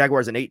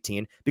 Jaguars in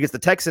 18, because the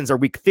Texans are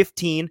week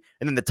 15,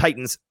 and then the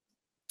Titans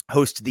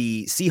host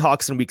the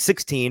Seahawks in week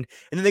 16,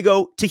 and then they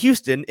go to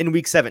Houston in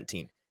week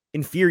 17.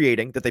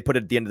 Infuriating that they put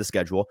it at the end of the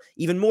schedule.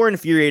 Even more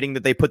infuriating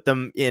that they put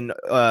them in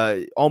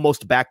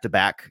almost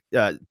back-to-back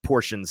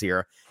portions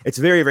here. It's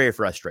very, very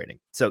frustrating.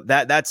 So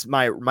that's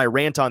my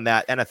rant on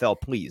that.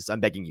 NFL, please,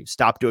 I'm begging you,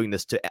 stop doing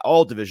this to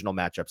all divisional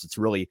matchups. It's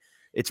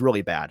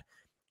really bad.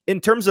 In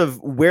terms of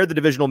where the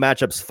divisional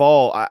matchups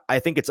fall, I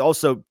think it's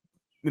also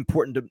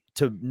important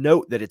to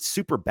note that it's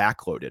super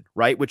backloaded,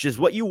 right? Which is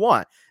what you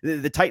want.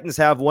 The Titans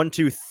have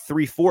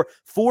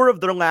 4 of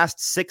their last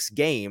 6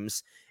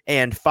 games,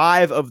 and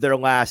 5 of their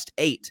last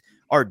 8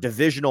 are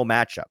divisional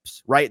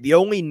matchups, right? The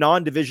only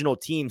non-divisional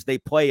teams they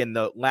play in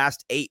the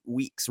last 8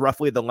 weeks,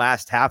 roughly the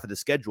last half of the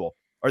schedule,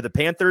 are the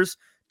Panthers,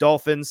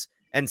 Dolphins,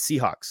 and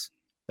Seahawks.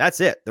 That's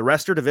it. The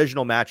rest are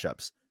divisional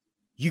matchups.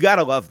 You got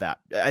to love that.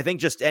 I think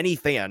just any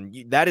fan,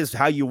 that is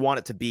how you want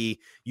it to be.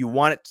 You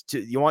want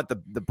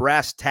the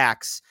brass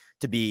tacks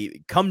to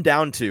be come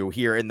down to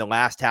here in the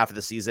last half of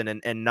the season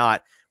and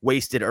not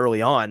wasted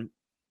early on.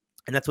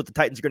 And that's what the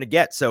Titans are going to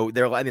get. So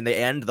they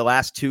end the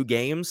last 2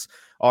 games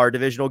are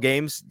divisional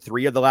games.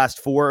 3 of the last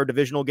 4 are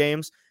divisional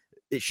games.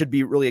 It should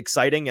be really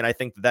exciting. And I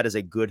think that is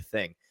a good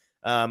thing.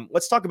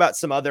 Let's talk about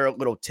some other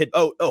little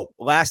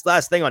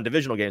last thing on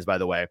divisional games, by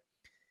the way.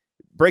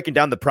 Breaking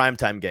down the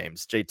primetime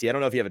games, JT, I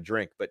don't know if you have a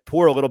drink, but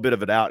pour a little bit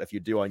of it out if you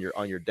do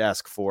on your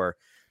desk for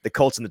the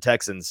Colts and the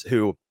Texans,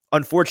 who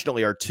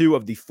unfortunately are 2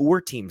 of the 4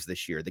 teams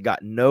this year that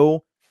got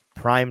no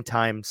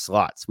primetime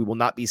slots. We will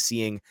not be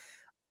seeing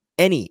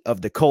any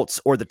of the Colts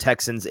or the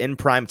Texans in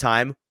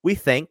primetime, we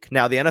think.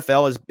 Now, the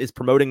NFL is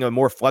promoting a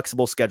more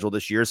flexible schedule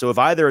this year, so if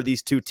either of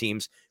these 2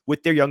 teams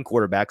with their young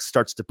quarterbacks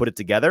starts to put it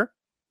together,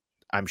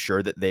 I'm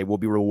sure that they will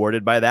be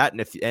rewarded by that.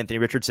 And if Anthony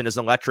Richardson is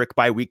electric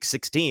by week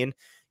 16,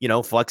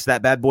 flex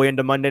that bad boy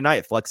into Monday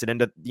night, flex it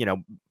into,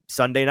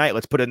 Sunday night.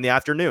 Let's put it in the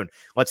afternoon.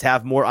 Let's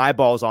have more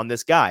eyeballs on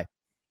this guy.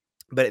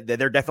 But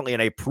they're definitely in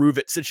a prove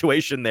it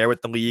situation there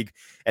with the league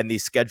and the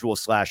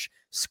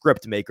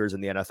schedule/script makers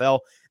in the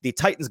NFL. The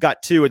Titans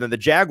got 2, and then the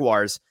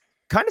Jaguars,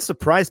 kind of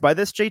surprised by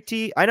this,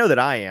 JT. I know that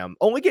I am.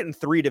 Only getting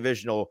 3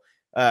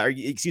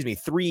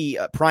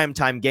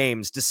 primetime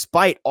games,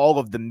 despite all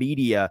of the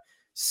media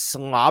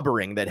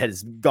slobbering that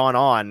has gone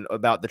on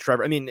about the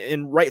Trevor. I mean,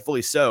 and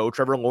rightfully so.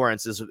 Trevor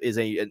Lawrence is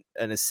an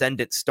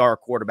ascendant star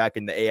quarterback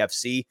in the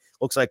AFC.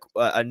 Looks like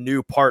a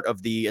new part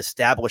of the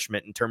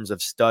establishment in terms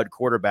of stud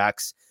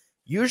quarterbacks.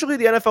 Usually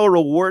the NFL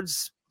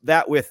rewards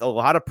that with a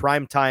lot of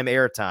primetime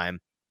airtime,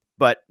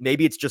 but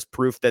maybe it's just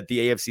proof that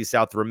the AFC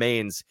South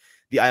remains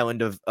the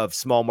island of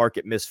small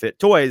market misfit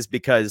toys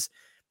because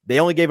they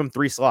only gave them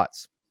 3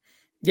 slots.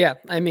 Yeah,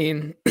 I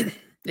mean,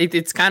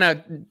 it's kind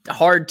of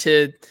hard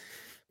to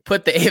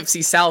put the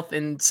AFC South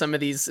in some of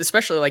these,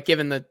 especially like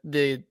given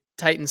the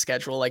Titan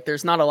schedule. Like,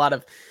 there's not a lot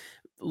of,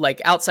 like,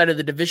 outside of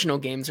the divisional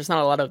games, there's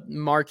not a lot of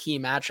marquee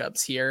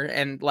matchups here.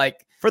 And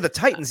like for the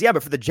Titans, yeah,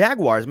 but for the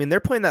Jaguars, I mean, they're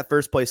playing that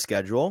first place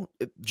schedule.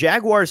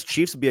 Jaguars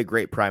Chiefs would be a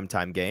great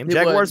primetime game.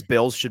 Jaguars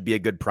Bills should be a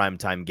good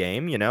primetime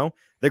game.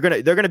 They're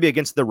gonna be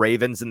against the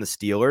Ravens and the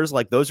Steelers.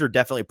 Like, those are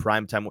definitely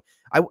primetime.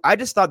 I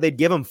just thought they'd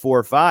give them 4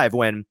 or 5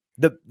 when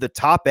the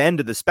top end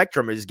of the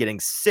spectrum is getting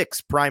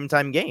 6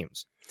 primetime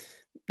games.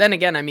 Then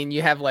again, I mean,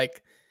 you have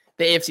like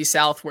the AFC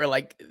South where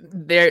like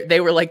they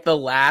were like the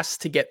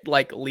last to get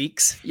like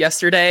leaks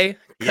yesterday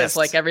because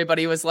like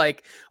everybody was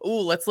like,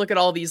 "Oh, let's look at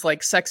all these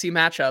like sexy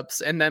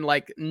matchups," and then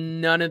like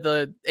none of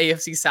the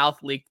AFC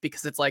South leaked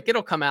because it's like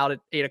it'll come out at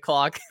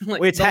 8:00.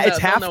 Like, it's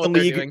half the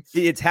league.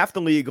 It's half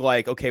the league.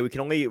 Like, okay, we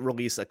can only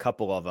release a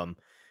couple of them.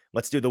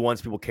 Let's do the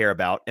ones people care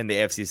about, and the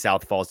AFC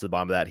South falls to the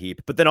bottom of that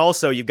heap. But then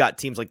also you've got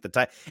teams like the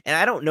Titans, and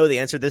I don't know the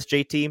answer to this,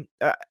 JT.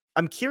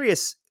 I'm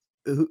curious,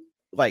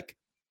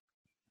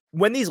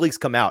 when these leaks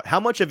come out,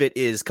 how much of it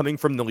is coming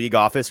from the league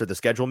office or the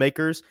schedule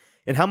makers,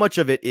 and how much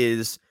of it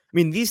is, I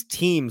mean, these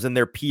teams and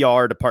their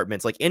PR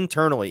departments, like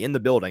internally in the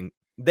building,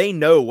 They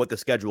know what the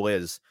schedule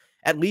is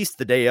at least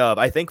the day of,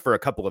 I think for a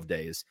couple of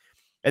days.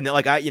 And then,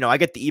 like, I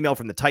get the email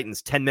from the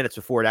Titans 10 minutes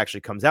before it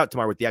actually comes out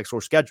tomorrow with the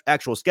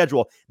actual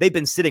schedule. They've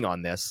been sitting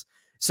on this.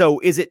 So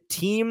is it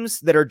teams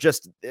that are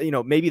just,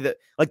 maybe the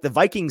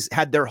Vikings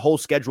had their whole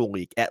schedule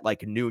leak at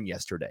like noon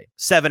yesterday,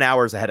 7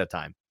 hours ahead of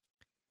time.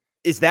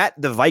 Is that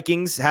the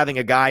Vikings having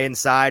a guy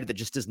inside that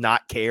just does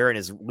not care and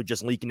is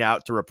just leaking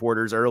out to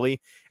reporters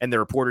early, and the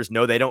reporters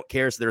know they don't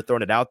care, so they're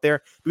throwing it out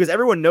there? Because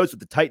everyone knows with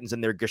the Titans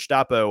and their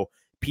Gestapo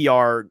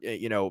PR,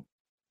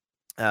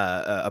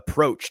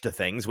 approach to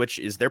things, which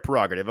is their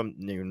prerogative. I'm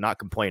not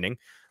complaining.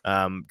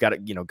 Got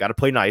to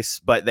play nice,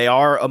 but they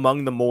are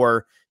among the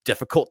more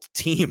difficult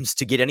teams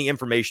to get any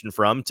information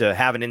from, to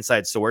have an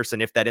inside source.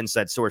 And if that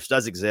inside source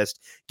does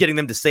exist, getting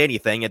them to say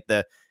anything at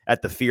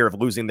the fear of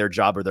losing their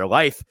job or their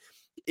life.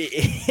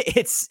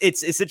 It's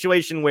a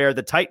situation where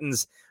the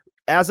Titans,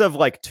 as of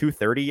like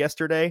 2:30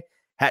 yesterday,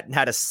 hadn't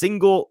had a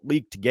single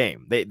leaked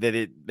game.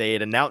 They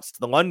had announced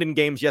the London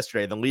games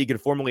yesterday. The league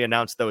had formally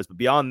announced those, but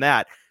beyond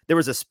that, there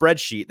was a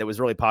spreadsheet that was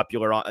really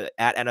popular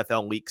at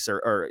NFL Leaks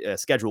or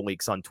Schedule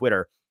Leaks on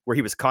Twitter, where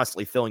he was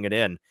constantly filling it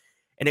in.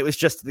 And it was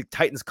just, the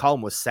Titans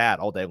column was sad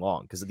all day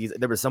long because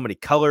there were so many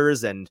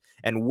colors and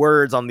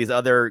words on these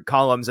other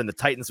columns, and the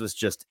Titans was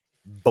just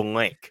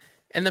blank.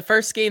 And the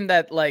first game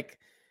that like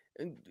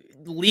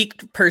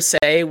leaked per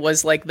se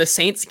was like the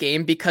Saints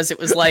game, because it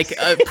was like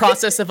a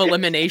process of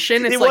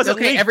elimination. It's like,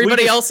 okay,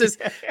 everybody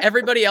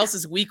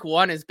else's week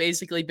one has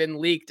basically been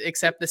leaked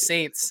except the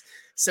Saints.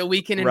 So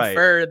we can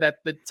infer that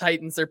the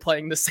Titans are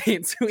playing the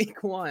Saints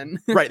week one.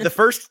 Right. The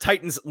first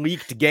Titans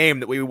leaked game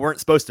that we weren't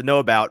supposed to know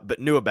about, but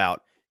knew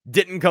about,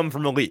 didn't come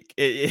from a leak.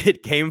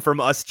 It came from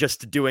us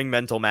just doing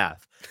mental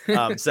math.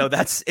 So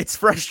it's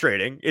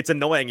frustrating. It's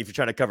annoying if you're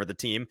trying to cover the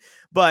team,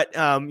 but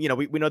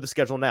we know the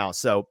schedule now.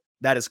 So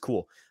that is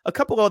cool. A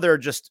couple other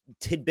just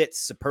tidbits,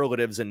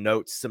 superlatives, and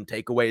notes, some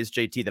takeaways,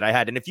 JT, that I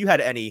had. And if you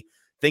had any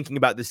thinking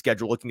about the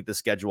schedule, looking at the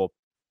schedule,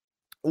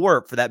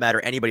 or for that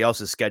matter, anybody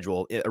else's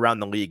schedule around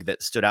the league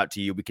that stood out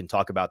to you, we can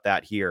talk about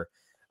that here.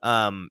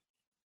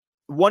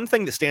 One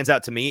thing that stands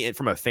out to me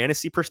from a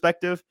fantasy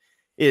perspective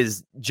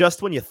is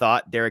just when you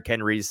thought Derrick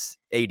Henry's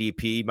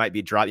ADP might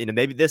be dropped,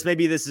 maybe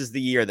this is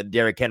the year that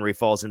Derrick Henry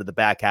falls into the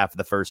back half of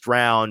the first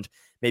round.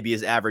 Maybe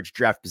his average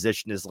draft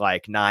position is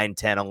like 9,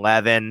 10,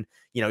 11.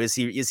 Is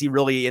he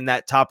really in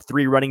that top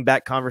 3 running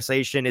back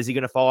conversation? Is he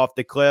going to fall off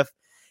the cliff?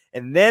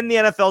 And then the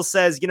NFL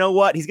says, you know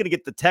what? He's going to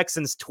get the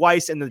Texans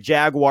twice and the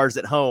Jaguars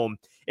at home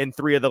in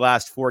 3 of the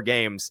last 4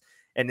 games.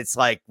 And it's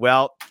like,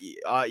 well,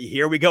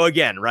 here we go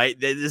again, right?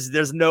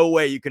 There's no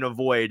way you can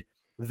avoid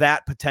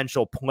that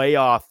potential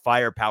playoff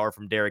firepower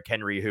from Derrick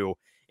Henry, who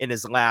in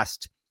his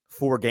last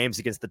 4 games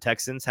against the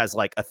Texans has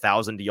like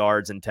 1,000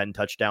 yards and 10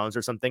 touchdowns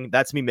or something.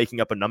 That's me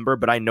making up a number,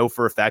 but I know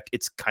for a fact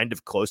it's kind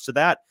of close to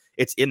that.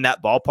 It's in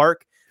that ballpark.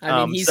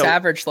 I mean, he's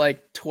averaged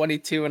like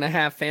 22 and a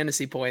half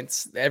fantasy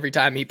points every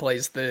time he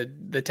plays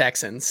the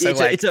Texans. So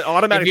it's an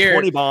automatic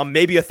 20 bomb,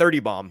 maybe a 30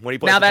 bomb when he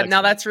plays.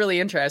 Now that's really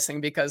interesting,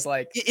 because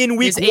like in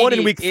week 1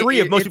 and week 3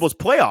 of most people's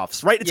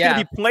playoffs, right? It's going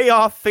to be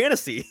playoff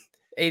fantasy.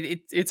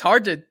 It's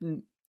hard to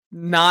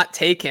not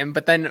take him,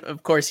 but then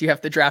of course you have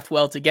to draft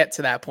well to get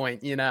to that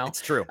point.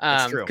 It's true.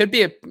 It's true. Could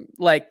be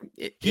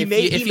if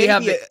you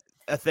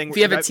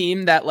have a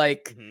team that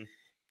like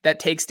that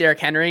takes Derrick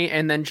Henry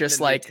and then just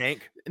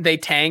they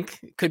tank,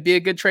 could be a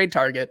good trade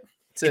target.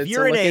 If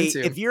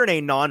you're in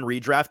a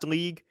non-redraft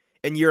league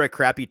and you're a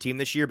crappy team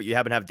this year, but you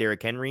happen to have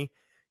Derrick Henry,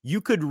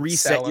 you could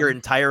reset your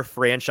entire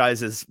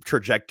franchise's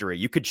trajectory.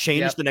 You could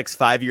change the next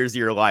 5 years of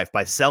your life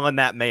by selling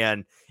that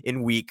man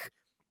in week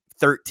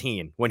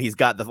 13 when he's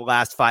got the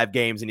last 5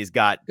 games and he's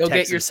got go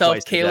get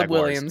yourself Caleb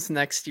Williams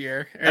next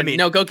year.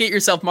 Go get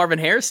yourself Marvin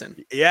Harrison.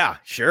 Yeah,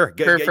 sure.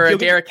 For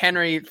Derrick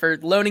Henry, for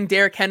loaning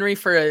Derrick Henry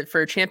for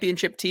a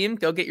championship team,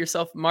 go get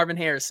yourself Marvin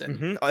Harrison.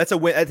 Mm-hmm. Oh, that's a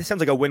win. It sounds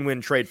like a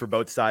win-win trade for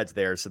both sides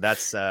there. So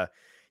that's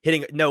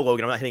hitting. No,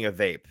 Logan, I'm not hitting a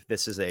vape.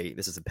 This is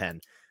a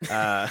pen.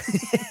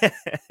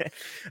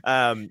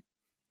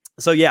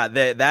 So yeah,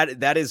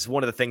 that is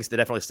one of the things that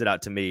definitely stood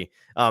out to me.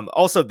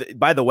 Also,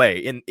 by the way,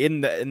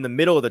 in the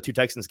middle of the 2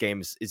 Texans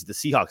games is the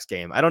Seahawks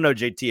game. I don't know,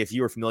 JT, if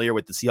you were familiar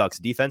with the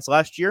Seahawks defense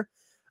last year,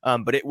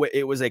 but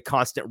it was a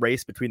constant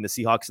race between the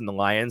Seahawks and the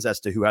Lions as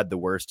to who had the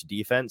worst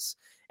defense,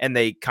 and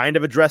they kind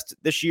of addressed it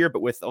this year,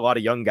 but with a lot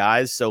of young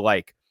guys. So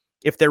like,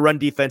 if their run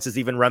defense is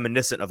even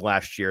reminiscent of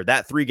last year,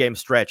 that 3-game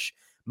stretch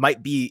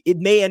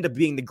may end up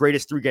being the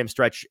greatest 3-game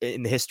stretch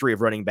in the history of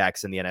running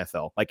backs in the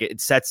NFL. Like,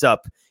 it sets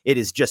up, it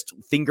is just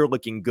finger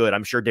licking good.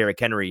 I'm sure Derrick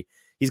Henry,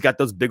 he's got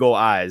those big old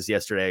eyes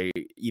yesterday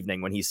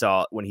evening when he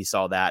saw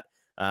that,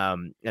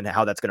 and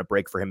how that's going to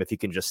break for him if he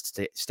can just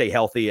stay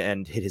healthy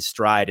and hit his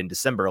stride in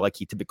December like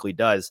he typically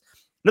does.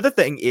 Another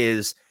thing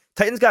is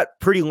Titans got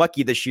pretty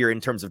lucky this year in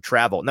terms of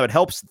travel. Now, it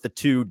helps that the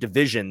 2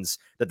 divisions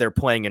that they're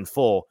playing in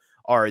full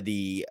are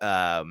the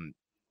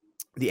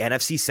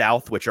NFC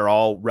South, which are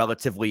all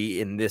relatively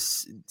in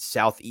this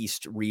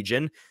Southeast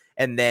region,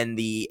 and then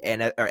the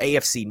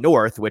AFC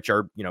North, which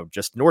are,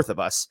 just north of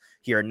us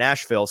here in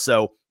Nashville.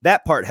 So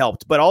that part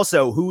helped, but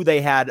also who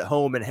they had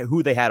home and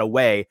who they had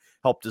away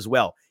helped as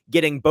well.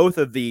 Getting both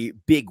of the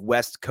big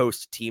West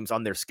Coast teams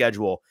on their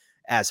schedule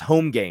as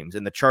home games,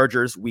 and the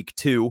Chargers week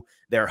 2,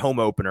 their home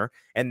opener,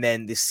 and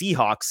then the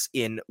Seahawks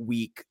in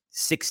week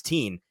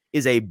 16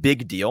 is a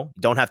big deal.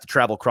 Don't have to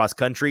travel cross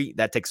country.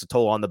 That takes a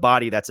toll on the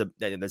body.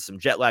 There's some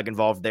jet lag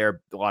involved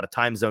there, a lot of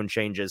time zone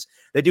changes.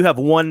 They do have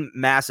one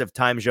massive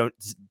time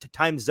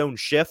zone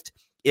shift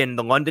in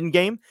the London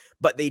game,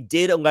 but they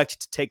did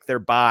elect to take their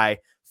bye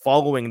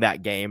following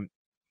that game.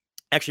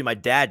 Actually, my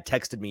dad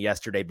texted me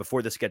yesterday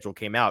before the schedule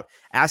came out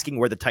asking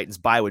where the Titans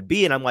bye would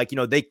be. And I'm like,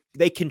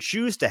 they can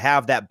choose to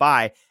have that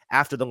bye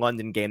after the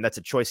London game. That's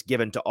a choice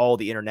given to all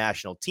the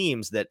international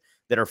teams that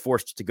are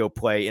forced to go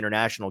play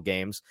international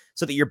games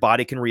so that your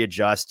body can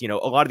readjust. A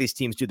lot of these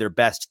teams do their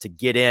best to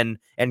get in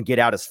and get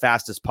out as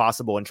fast as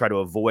possible and try to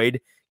avoid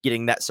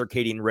getting that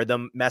circadian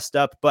rhythm messed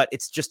up, but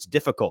it's just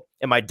difficult.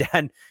 And my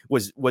dad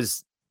was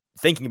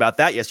thinking about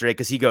that yesterday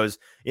because he goes,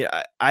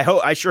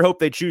 I sure hope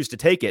they choose to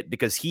take it,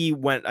 because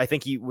I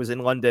think he was in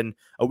London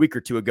a week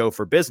or two ago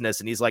for business,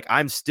 and he's like,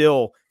 I'm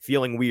still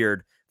feeling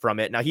weird from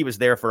it. Now, he was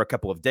there for a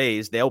couple of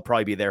days. They'll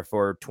probably be there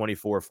for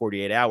 24,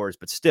 48 hours,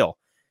 but still,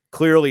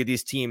 clearly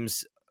these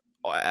teams,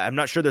 I'm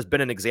not sure there's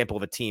been an example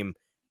of a team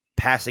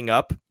passing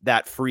up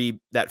that free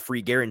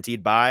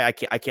guaranteed bye.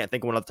 I can't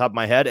think of one off the top of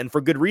my head, and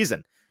for good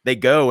reason. They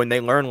go and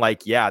they learn,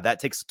 that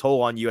takes a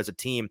toll on you as a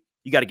team.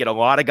 You got to get a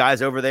lot of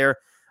guys over there.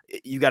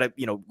 You got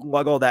to,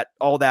 lug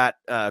all that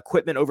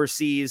equipment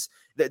overseas.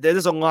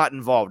 There's a lot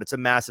involved. It's a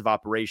massive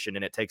operation,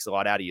 and it takes a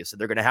lot out of you. So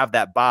they're going to have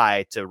that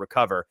bye to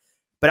recover.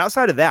 But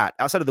outside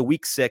of the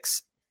week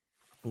 6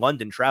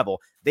 London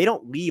travel, they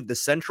don't leave the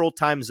central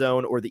time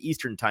zone or the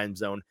Eastern time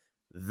zone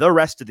the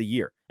rest of the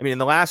year. I mean, in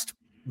the last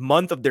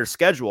month of their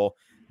schedule,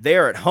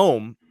 they're at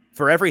home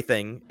for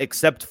everything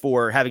except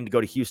for having to go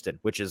to Houston,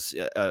 which is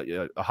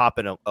a hop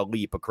and a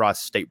leap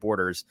across state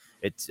borders.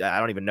 I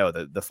don't even know.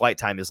 The flight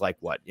time is like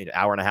an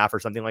hour and a half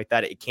or something like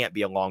that. It can't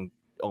be a long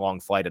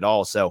flight at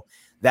all. So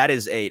that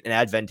is an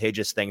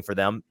advantageous thing for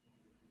them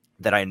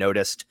that I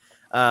noticed.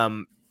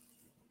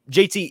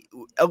 JT,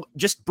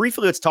 just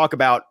briefly, let's talk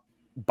about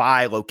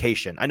bye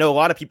location. I know a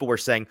lot of people were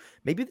saying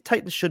maybe the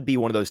Titans should be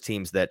one of those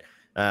teams that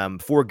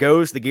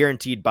forgoes the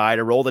guaranteed bye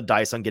to roll the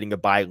dice on getting a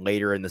bye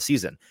later in the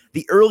season.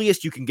 The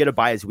earliest you can get a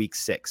bye is week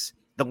 6.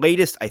 The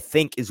latest, I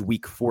think, is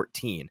week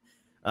 14.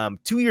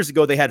 2 years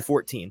ago, they had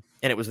 14,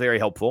 and it was very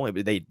helpful.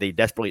 They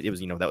desperately,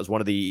 that was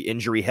one of the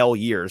injury hell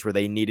years where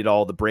they needed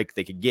all the break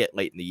they could get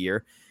late in the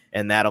year,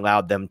 and that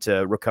allowed them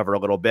to recover a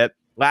little bit.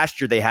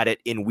 Last year, they had it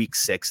in week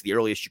 6, the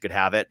earliest you could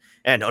have it.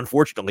 And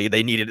unfortunately,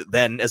 they needed it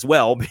then as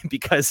well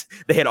because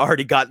they had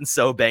already gotten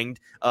so banged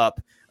up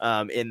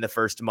in the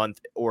first month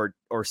or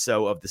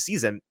so of the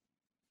season.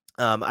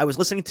 I was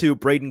listening to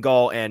Braden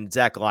Gall and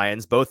Zach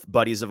Lyons, both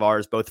buddies of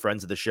ours, both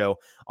friends of the show,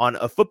 on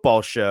a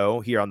football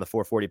show here on the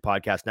 440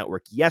 Podcast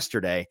Network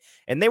yesterday.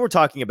 And they were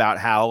talking about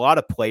how a lot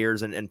of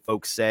players and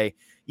folks say,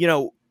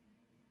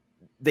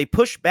 they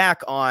push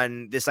back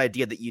on this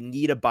idea that you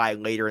need a bye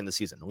later in the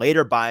season.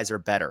 Later buys are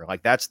better.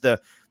 Like that's the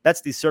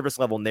service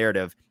level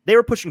narrative. They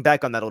were pushing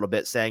back on that a little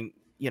bit, saying,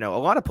 a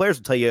lot of players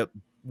will tell you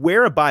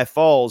where a bye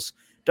falls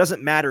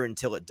doesn't matter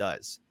until it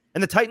does.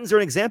 And the Titans are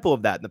an example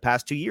of that in the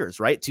past 2 years,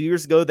 right? 2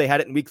 years ago, they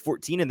had it in week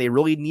 14 and they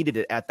really needed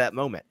it at that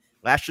moment.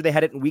 Last year, they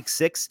had it in week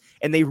 6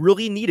 and they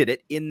really needed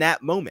it in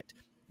that moment.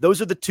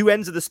 Those are the two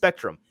ends of the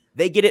spectrum.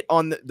 They get it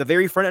on the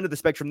very front end of the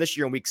spectrum this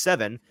year in week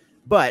 7,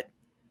 but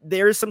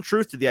there is some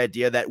truth to the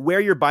idea that where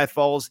your bye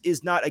falls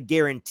is not a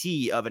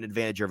guarantee of an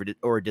advantage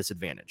or a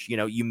disadvantage.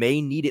 You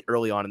may need it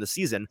early on in the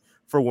season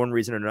for one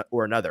reason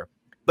or another.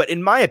 But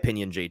in my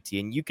opinion, JT,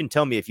 and you can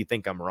tell me if you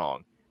think I'm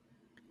wrong,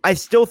 I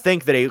still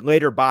think that a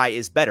later bye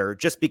is better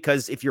just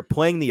because if you're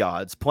playing the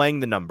odds, playing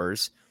the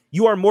numbers,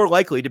 you are more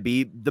likely to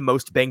be the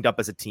most banged up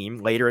as a team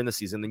later in the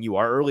season than you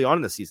are early on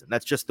in the season.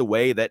 That's just the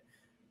way that,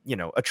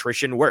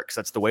 attrition works.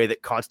 That's the way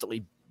that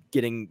constantly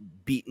getting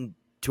beaten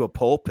to a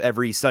pulp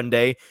every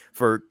Sunday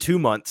for 2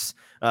 months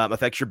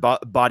affects your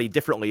body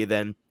differently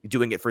than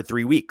doing it for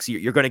 3 weeks.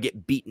 You're going to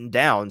get beaten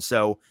down.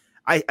 So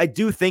I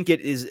do think it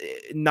is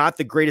not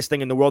the greatest thing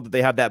in the world that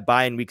they have that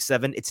bye in week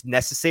 7. It's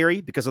necessary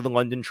because of the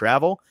London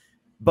travel,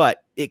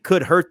 but it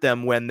could hurt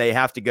them when they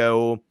have to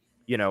go,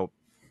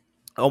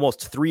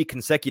 almost 3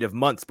 consecutive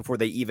months before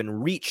they even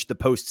reach the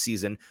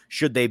postseason,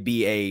 should they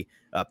be a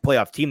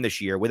playoff team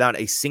this year without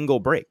a single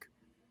break.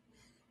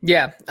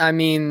 Yeah, I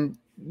mean,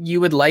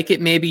 you would like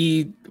it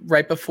maybe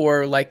right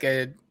before like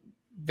a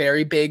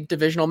very big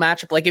divisional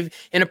matchup. Like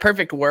if in a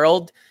perfect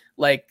world,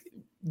 like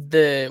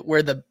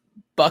where the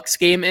Bucks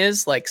game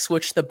is, like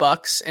switch the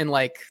Bucks and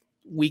like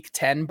week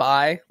 10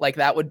 bye, like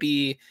that would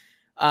be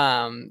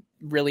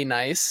really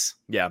nice.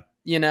 Yeah.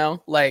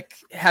 Like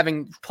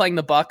playing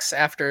the Bucks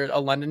after a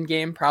London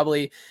game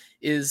probably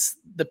is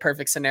the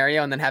perfect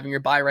scenario. And then having your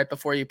bye right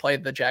before you play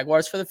the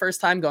Jaguars for the first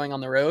time going on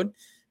the road,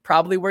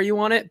 probably where you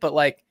want it. But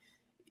like,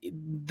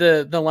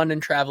 the London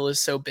travel is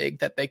so big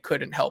that they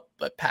couldn't help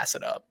but pass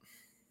it up.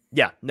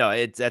 Yeah,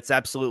 no, that's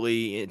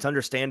absolutely, it's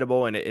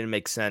understandable and it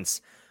makes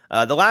sense.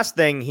 The last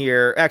thing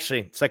here,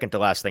 actually, second to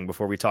last thing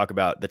before we talk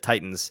about the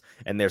Titans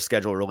and their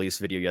schedule release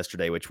video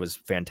yesterday, which was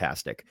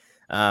fantastic.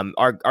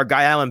 Our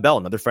guy Alan Bell,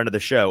 another friend of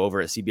the show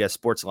over at CBS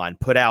Sportsline,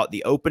 put out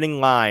the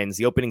opening lines,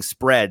 the opening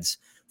spreads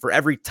for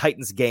every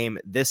Titans game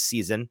this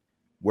season.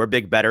 We're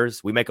big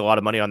bettors. We make a lot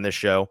of money on this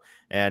show,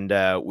 and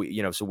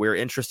so we're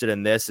interested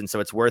in this, and so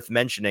it's worth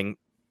mentioning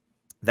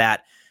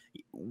that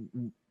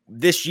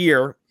this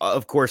year,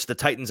 of course, the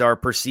Titans are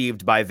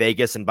perceived by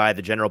Vegas and by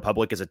the general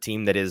public as a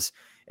team that is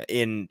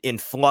in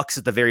flux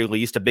at the very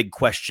least, a big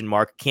question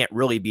mark, can't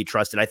really be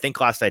trusted. I think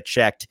last I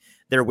checked,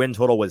 their win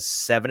total was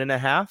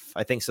 7.5.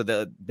 I think so.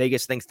 The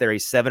Vegas thinks they're a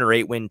 7 or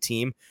 8 win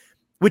team,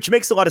 which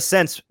makes a lot of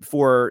sense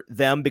for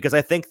them because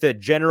I think the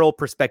general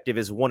perspective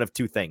is one of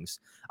two things.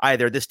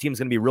 Either this team's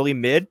going to be really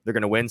mid, they're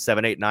going to win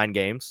 7, 8, 9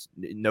 games,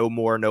 no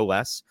more, no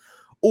less,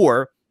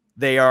 or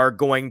they are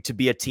going to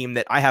be a team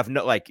that I have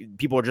no, like,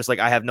 people are just like,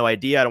 I have no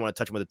idea. I don't want to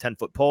touch them with a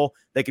 10-foot pole.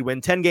 They could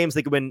win 10 games.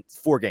 They could win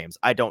 4 games.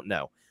 I don't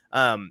know.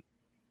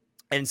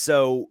 And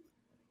so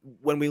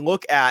when we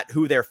look at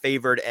who they're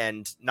favored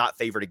and not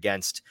favored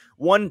against,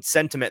 one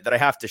sentiment that I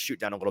have to shoot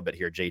down a little bit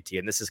here, JT,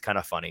 and this is kind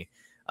of funny.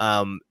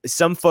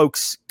 Some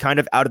folks kind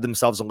of outed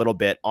themselves a little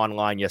bit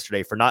online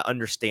yesterday for not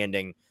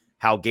understanding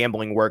how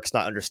gambling works,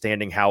 not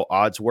understanding how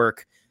odds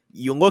work.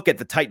 You look at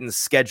the Titans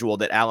schedule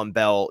that Alan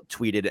Bell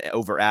tweeted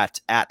over at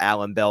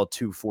Alan Bell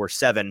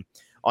 247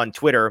 on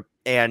Twitter,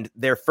 and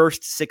their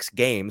first 6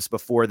 games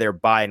before their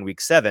bye in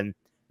week 7,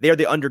 they are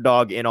the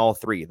underdog in all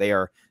 3. They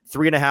are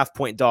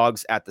 3.5-point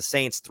dogs at the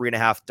Saints,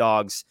 3.5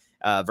 dogs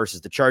versus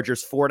the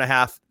Chargers,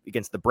 4.5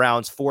 against the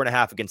Browns,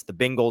 4.5 against the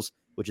Bengals,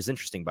 which is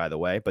interesting, by the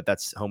way, but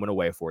that's home and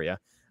away for you.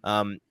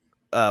 1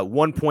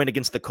 point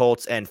against the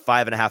Colts and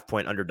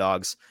 5.5-point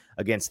underdogs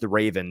against the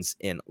Ravens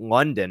in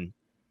London.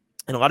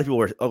 And a lot of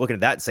people are looking at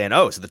that and saying,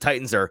 oh, so the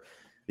Titans are,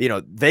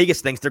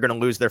 Vegas thinks they're going to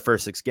lose their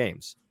first 6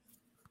 games.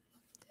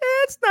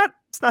 It's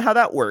not how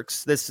that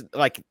works.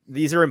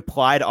 These are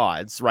implied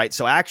odds, right?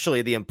 So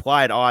actually the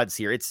implied odds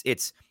here,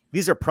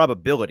 these are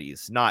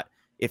probabilities, not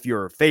if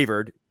you're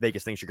favored,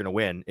 Vegas thinks you're going to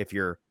win. If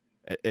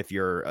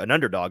you're an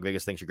underdog,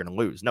 Vegas thinks you're going to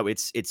lose. No,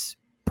 it's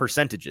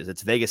percentages.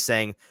 It's Vegas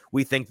saying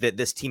we think that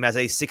this team has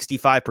a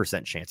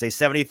 65% chance, a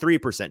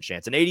 73%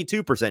 chance, an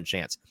 82%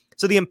 chance.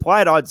 So the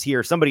implied odds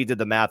here, somebody did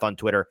the math on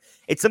Twitter.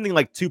 It's something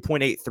like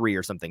 2.83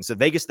 or something. So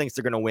Vegas thinks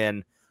they're going to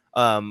win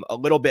a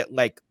little bit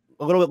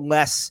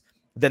less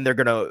than they're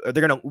going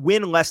to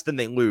win less than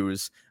they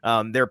lose.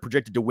 They're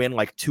projected to win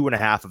like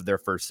 2.5 of their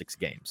first 6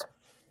 games.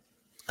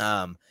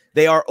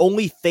 They are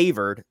only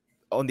favored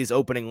on these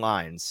opening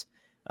lines,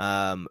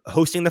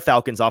 hosting the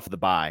Falcons off of the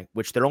bye,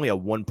 which they're only a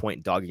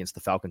 1-point dog against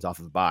the Falcons off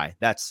of the bye.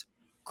 That's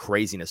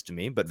craziness to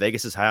me, but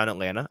Vegas is high on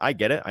Atlanta. I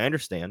get it. I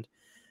understand.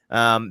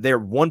 They're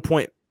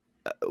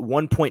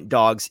 1-point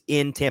dogs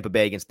in Tampa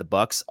Bay against the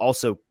Bucks.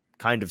 Also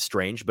kind of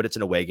strange, but it's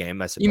an away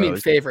game, I suppose. You mean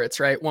favorites,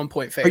 right?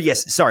 1-point favorites.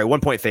 Yes, sorry,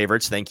 1-point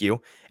favorites. Thank you.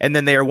 And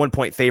then they are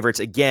 1-point favorites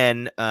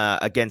again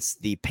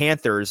against the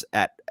Panthers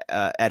at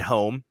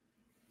home.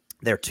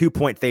 They're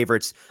 2-point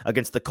favorites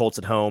against the Colts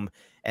at home.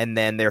 And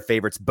then their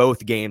favorites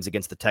both games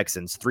against the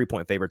Texans,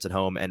 3-point favorites at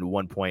home and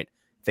 1-point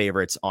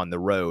favorites on the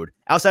road.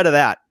 Outside of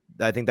that,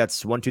 I think that's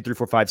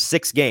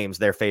 6 games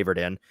they're favored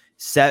in,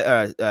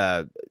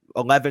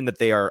 11 that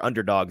they are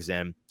underdogs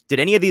in. Did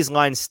any of these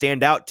lines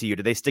stand out to you?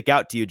 Did they stick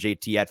out to you,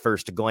 JT, at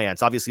first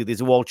glance? Obviously,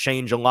 these will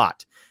change a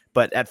lot,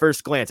 but at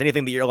first glance,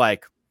 anything that you're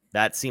like,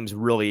 that seems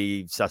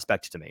really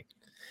suspect to me?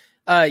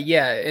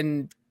 Yeah,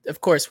 and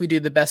of course, we do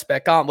the best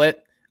bet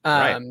gauntlet.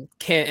 Right.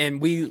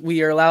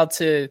 We are allowed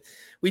to.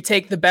 We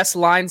take the best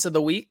lines of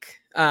the week.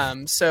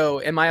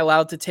 So am I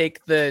allowed to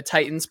take the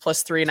Titans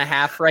plus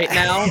 3.5 right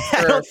now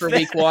for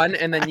week 1?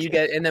 And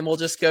then we'll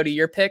just go to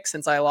your pick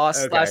since I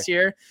lost last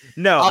year.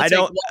 No,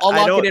 I'll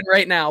lock it in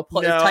right now.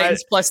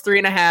 Titans plus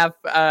 3.5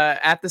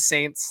 at the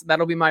Saints.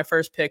 That'll be my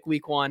first pick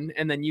week 1.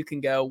 And then you can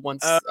go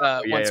once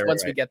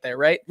we get there.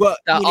 Right. Well,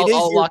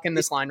 I'll lock in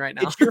this line right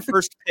now. It's your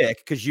first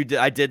pick because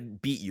I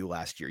did beat you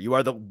last year. You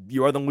are the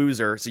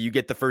loser. So you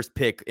get the first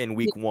pick in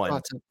week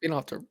 1. You don't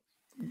have to.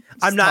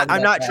 I'm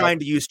not trying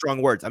to use strong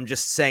words. I'm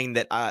just saying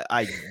that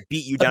I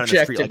beat you down in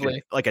the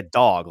street like a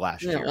dog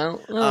last year.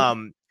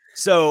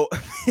 So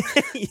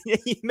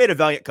you made a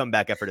valiant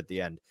comeback effort at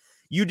the end.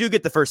 You do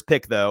get the first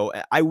pick, though.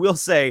 I will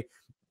say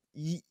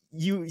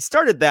you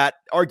started that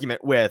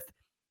argument with,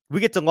 we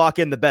get to lock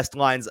in the best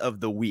lines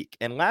of the week.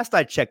 And last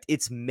I checked,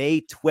 it's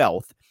May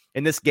 12th.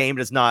 And this game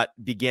does not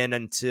begin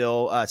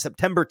until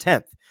September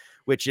 10th.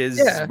 Which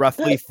is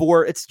roughly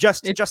 4. It's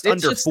just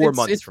under 4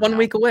 months. It's 1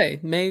 week away.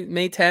 May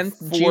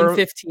 10th, June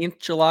 15th,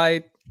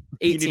 July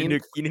 18th, you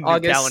need a new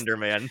August calendar,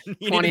 man.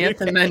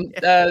 20th, and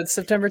then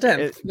September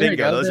 10th. There you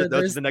go. Those are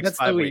the next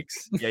 5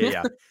 weeks.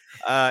 Yeah.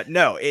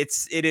 No, it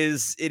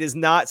is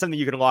not something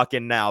you can lock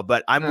in now.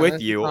 But I'm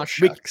with you.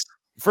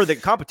 For the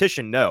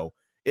competition, no.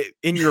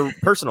 In your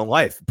personal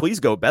life, please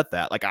go bet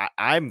that. Like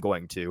I'm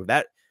going to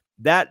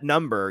that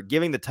number,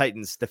 giving the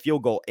Titans the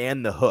field goal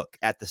and the hook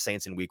at the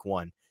Saints in week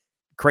 1.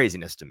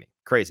 Craziness to me.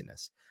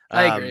 Craziness.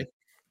 I agree.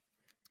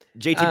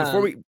 JT,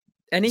 before we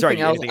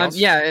anything else? anything else?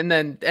 Yeah, and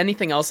then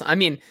anything else? I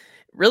mean,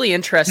 really The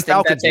interesting that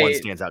Falcons one they.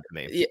 stands out to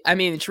me. I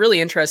mean, it's really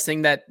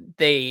interesting that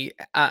they,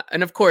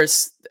 and of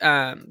course,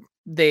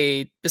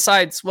 they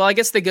besides. Well, I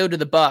guess they go to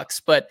the Bucks,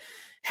 but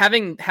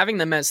having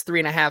them as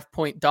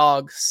 3.5-point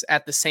dogs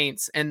at the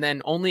Saints, and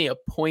then only a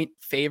point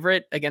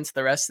favorite against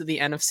the rest of the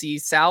NFC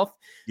South.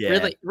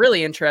 Yeah.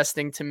 Really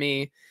interesting to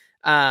me.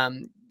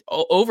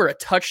 Over a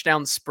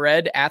touchdown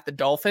spread at the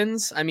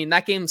Dolphins. I mean,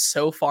 that game's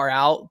so far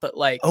out, but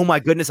like, oh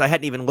my goodness, I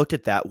hadn't even looked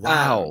at that.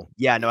 Wow.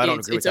 Yeah, no, I don't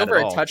agree with that it's over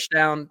at all. a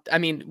touchdown. I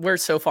mean, we're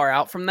so far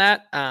out from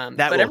that.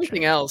 But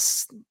everything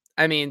else,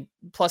 I mean,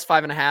 plus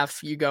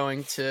 5.5.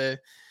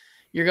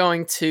 You're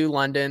going to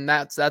London.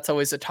 That's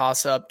always a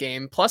toss-up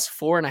game. Plus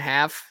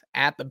 4.5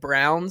 at the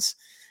Browns.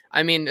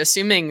 I mean,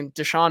 assuming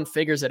Deshaun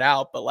figures it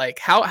out, but like,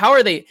 how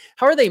are they?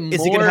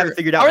 Is he gonna have it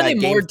figured out? How are they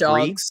game more 3?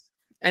 dogs?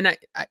 And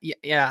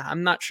yeah,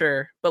 I'm not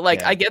sure, but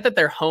like, I get that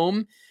they're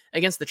home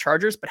against the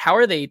Chargers, but how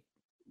are they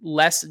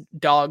less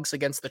dogs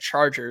against the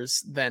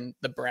Chargers than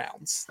the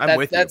Browns?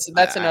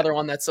 That's another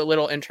one that's a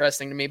little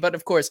interesting to me. But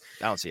of course,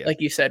 I don't see it.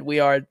 Like you said, we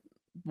are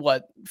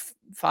what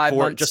 5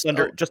 months,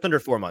 just under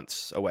 4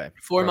 months away.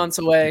 4 months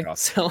away.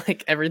 So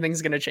like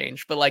everything's gonna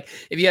change. But like,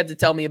 if you had to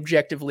tell me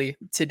objectively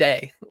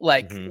today,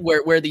 like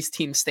where these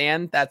teams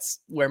stand, that's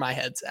where my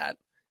head's at.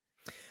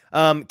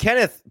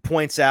 Kenneth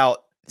points out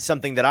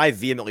something that I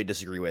vehemently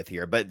disagree with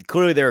here, but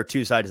clearly there are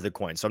two sides of the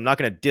coin. So I'm not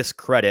going to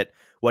discredit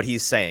what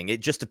he's saying. It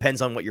just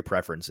depends on what your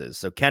preference is.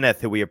 So Kenneth,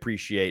 who we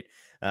appreciate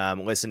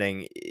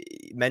listening,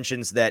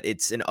 mentions that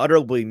it's an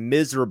utterly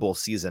miserable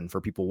season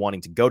for people wanting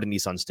to go to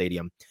Nissan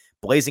Stadium.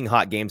 Blazing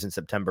hot games in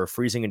September,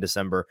 freezing in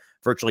December,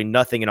 virtually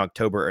nothing in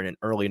October and in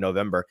early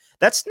November.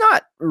 That's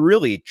not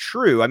really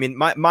true. I mean,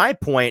 my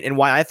point and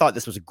why I thought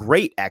this was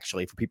great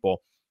actually for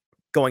people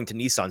going to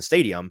Nissan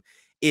Stadium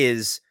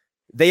is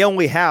they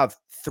only have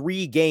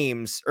 3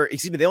 games, or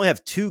excuse me, they only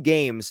have 2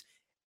 games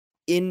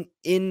in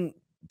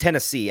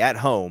Tennessee at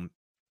home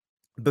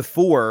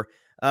before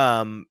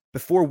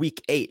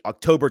week 8,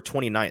 October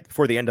 29th,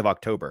 before the end of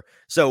October.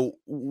 So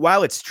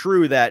while it's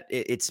true that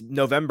it's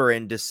November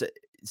and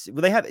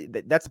well,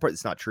 that's the part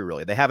that's not true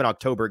really. They have an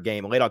October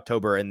game, late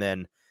October, and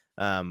then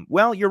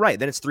well, you're right.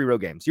 Then it's 3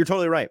 road games. You're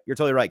totally right. You're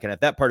totally right,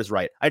 Kenneth. That part is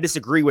right. I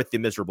disagree with the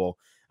miserable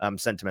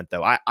sentiment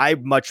though. I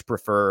much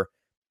prefer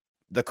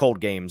the cold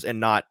games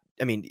and not.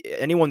 I mean,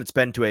 anyone that's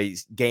been to a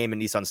game in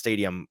Nissan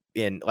Stadium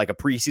in like a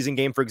preseason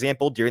game, for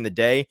example, during the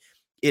day,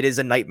 it is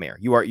a nightmare.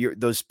 You're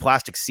those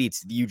plastic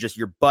seats,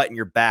 your butt and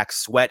your back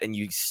sweat and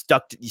you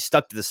stuck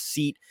to the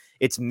seat.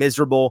 It's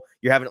miserable.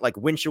 You're having like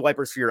windshield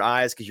wipers for your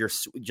eyes because you're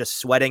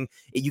just sweating.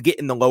 You get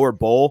in the lower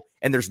bowl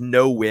and there's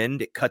no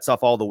wind. It cuts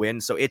off all the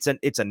wind. So it's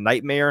a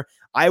nightmare.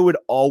 I would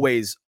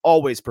always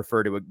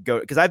prefer to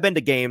go because I've been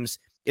to games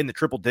in the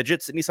triple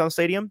digits at Nissan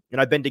Stadium and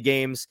I've been to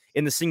games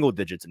in the single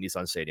digits at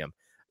Nissan Stadium.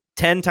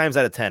 10 times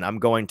out of 10, I'm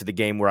going to the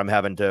game where I'm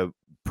having to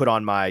put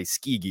on my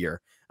ski gear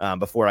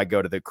before I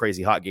go to the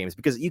crazy hot games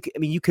because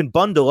you can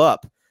bundle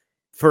up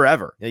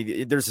forever.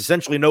 There's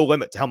essentially no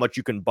limit to how much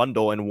you can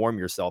bundle and warm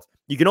yourself.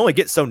 You can only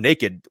get so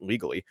naked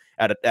legally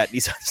at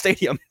Nissan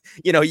Stadium.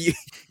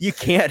 You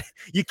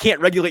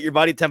can't regulate your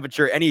body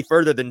temperature any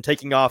further than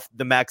taking off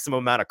the maximum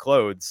amount of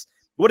clothes.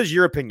 What is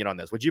your opinion on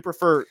this? Would you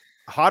prefer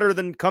hotter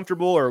than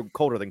comfortable or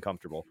colder than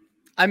comfortable?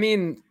 I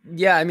mean,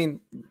 yeah, I mean,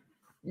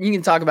 you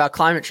can talk about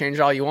climate change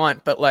all you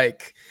want, but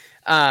like,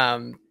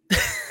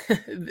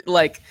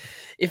 like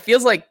it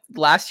feels like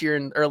last year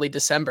in early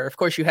December, of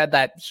course you had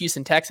that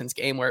Houston Texans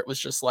game where it was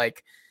just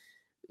like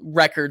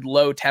record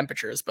low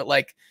temperatures, but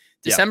like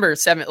December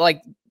 7th,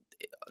 like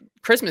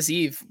Christmas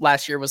Eve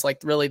last year was like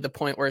really the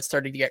point where it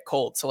started to get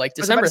cold. So like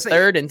December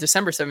 3rd and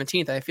December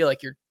 17th, I feel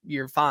like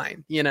you're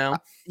fine,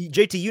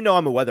 JT,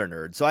 I'm a weather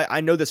nerd, so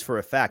I know this for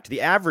a fact. The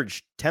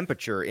average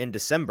temperature in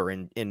December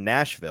in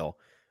Nashville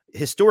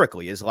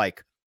historically is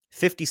like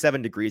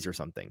 57 degrees or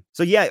something.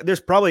 So yeah, there's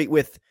probably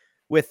with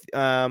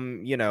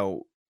 1,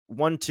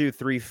 2,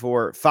 3,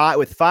 4, 5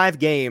 with 5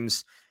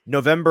 games,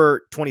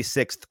 November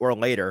 26th or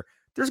later,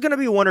 there's going to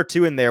be 1 or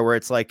 2 in there where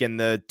it's like in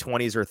the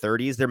 20s or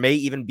 30s. There may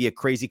even be a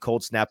crazy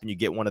cold snap and you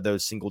get one of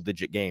those single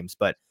digit games,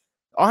 but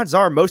odds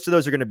are most of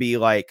those are going to be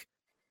like,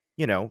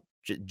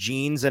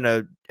 jeans and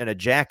a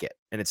jacket.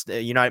 And it's,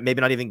 maybe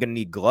not even going to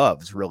need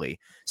gloves really.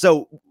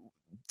 So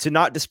to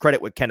not discredit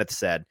what Kenneth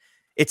said,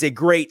 it's a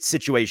great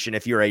situation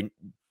if you're a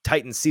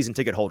Titans season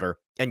ticket holder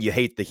and you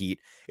hate the heat.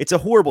 It's a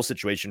horrible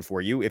situation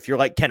for you if you're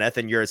like Kenneth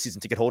and you're a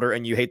season ticket holder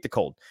and you hate the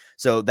cold.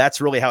 So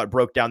that's really how it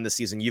broke down this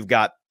season. You've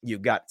got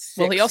 6.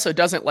 Well, he also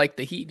doesn't like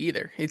the heat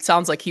either. It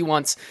sounds like he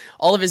wants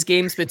all of his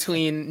games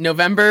between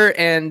November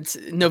and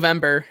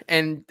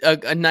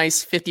a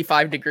nice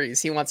 55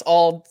 degrees. He wants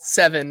all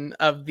 7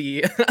 of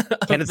the.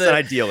 Kenneth's an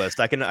idealist.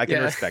 I can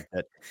respect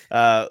it.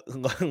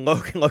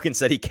 Logan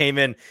said he came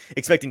in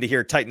expecting to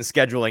hear Titan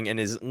scheduling and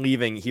is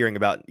leaving hearing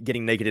about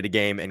getting naked at a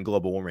game and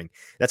global warming.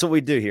 That's what we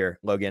do here,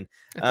 Logan.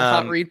 The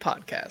Hot Read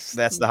Podcast.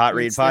 That's the Hot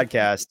Read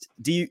Podcast.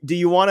 Do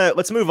you want to?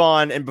 Let's move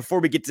on. And before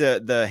we get to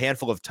the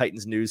handful of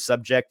Titans news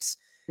subjects,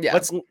 Yeah.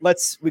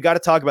 We got to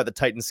talk about the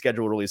Titans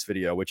schedule release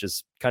video, which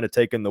has kind of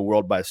taken the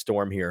world by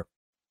storm here.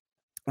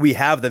 We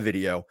have the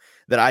video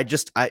that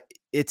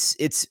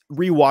it's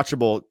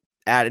rewatchable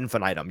ad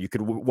infinitum. You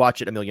could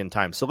watch it a million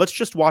times. So let's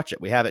just watch it.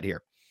 We have it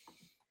here.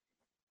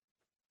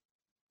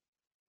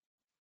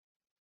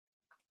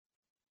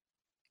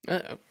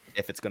 Uh-oh.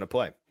 If it's going to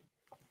play.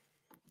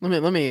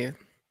 Let me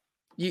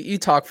you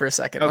talk for a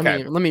second.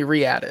 Okay. Let me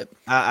re-add it.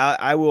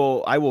 I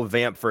will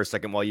vamp for a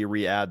second while you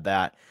re-add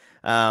that.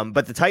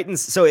 But the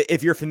Titans, so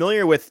if you're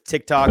familiar with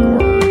TikTok or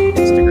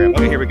Instagram,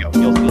 okay, here we go.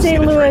 You'll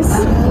St. Louis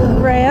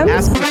Rams.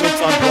 Asking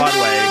folks on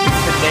Broadway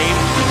to name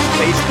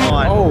based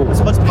on.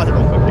 So let's pause it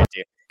real quick,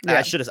 JT. Yeah.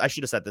 I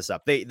should have set this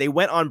up. They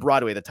went on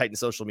Broadway, the Titans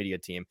social media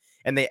team,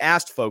 and they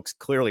asked folks,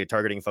 clearly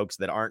targeting folks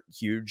that aren't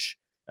huge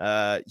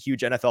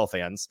NFL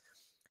fans,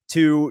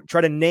 to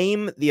try to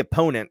name the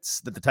opponents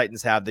that the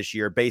Titans have this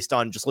year based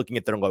on just looking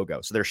at their logo.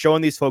 So they're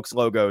showing these folks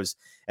logos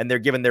and they're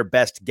giving their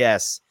best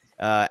guess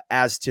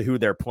as to who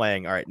they're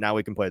playing. All right, now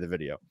we can play the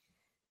video.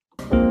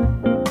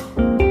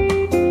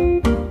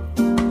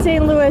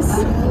 St. Louis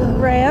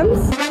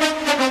Rams.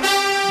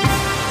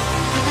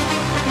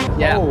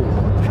 Yeah.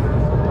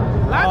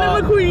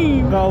 Lightning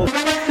McQueen. No.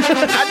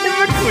 Lightning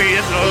McQueen.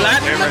 It's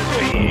Lightning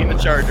McQueen.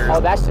 The Chargers.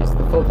 Oh, that's just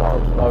the football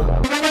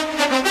logo.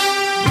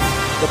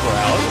 The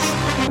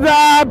Browns.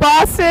 The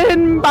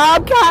Boston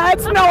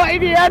Bobcats. No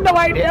idea.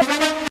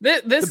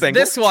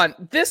 This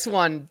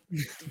one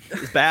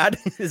is bad.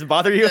 Does it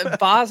bother you?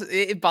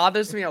 It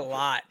bothers me a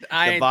lot.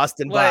 The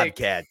Boston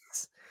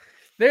Bobcats.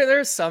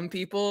 There's some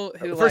people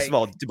who first of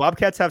all, do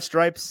Bobcats have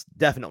stripes?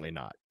 Definitely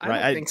not. I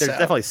Right? don't think There's so.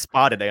 definitely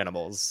spotted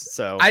animals.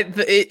 So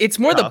it's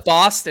more the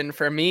Boston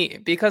for me,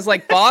 because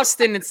like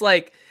Boston, it's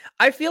like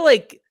I feel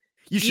like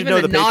you should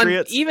know the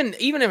Patriots. Even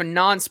if a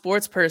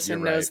non-sports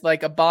person knows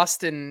like a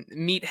Boston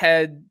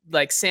meathead,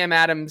 like Sam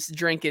Adams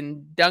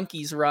drinking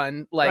Dunkies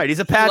run. Like right, he's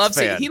a Pats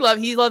fan. fan.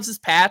 He loves his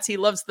Pats. He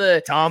loves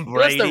the Tom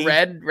Brady. He loves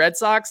the Red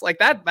Sox. Like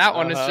that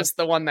one is just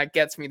the one that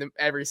gets me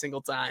every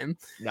single time.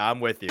 No, I'm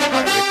with you. All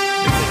right, we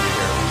continue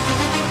here.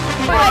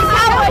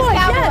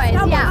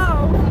 Cowboys,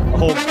 yeah. A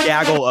whole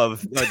gaggle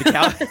of the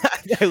cow.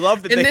 I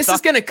love that. And this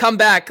is gonna come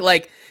back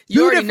like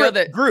you already know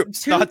that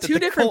groups two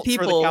different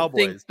people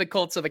think the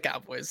Colts are the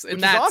Cowboys, and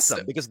which that's is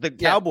awesome because the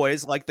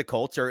Cowboys, like the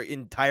Colts, are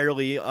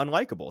entirely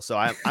unlikable. So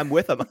I'm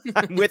with them.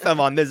 I'm with them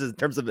on this in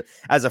terms of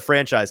as a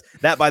franchise.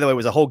 That, by the way,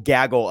 was a whole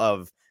gaggle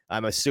of,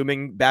 I'm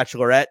assuming,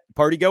 Bachelorette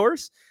party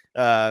goers.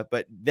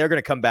 But they're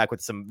gonna come back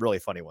with some really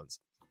funny ones.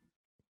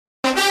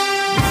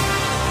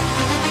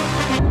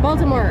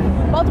 Baltimore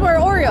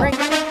Orioles.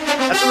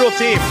 That's a real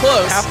team.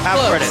 Close. Half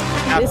close. credit.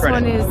 Half This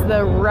credit. one is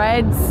the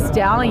Red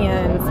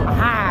Stallions.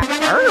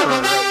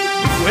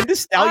 When do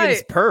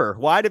stallions purr?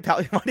 Why do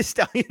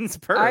stallions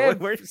purr? I have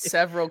Where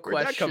several where'd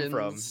that questions. come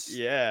from?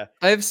 Yeah.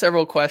 I have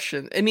several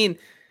questions. I mean,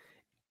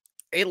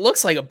 it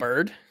looks like a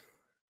bird.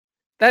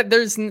 That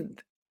there's.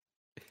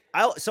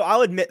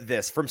 I'll admit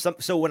this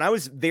so when I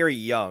was very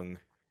young,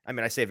 I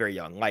mean, I say very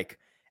young, like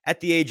at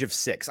the age of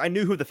 6, I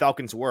knew who the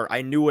Falcons were.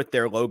 I knew what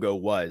their logo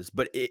was,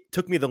 but it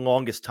took me the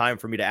longest time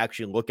for me to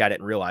actually look at it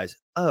and realize,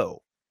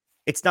 oh,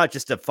 it's not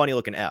just a funny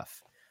looking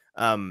F.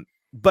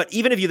 But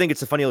even if you think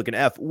it's a funny looking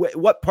F,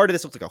 what part of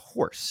this looks like a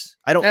horse?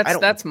 I don't get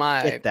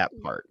that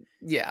part.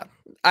 Yeah,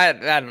 I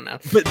don't know.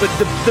 But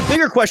the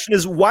bigger question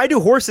is, why do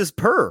horses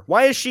purr?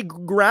 Why is she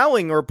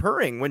growling or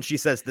purring when she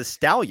says the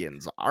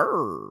stallions?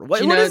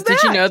 What is that?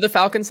 Did you know the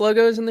Falcons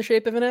logo is in the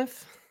shape of an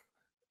F?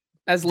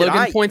 As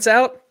Logan points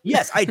out?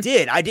 Yes, I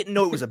did. I didn't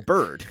know it was a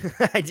bird.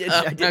 I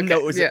didn't know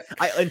it was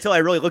until I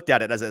really looked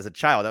at it as a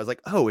child. I was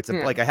like, oh, it's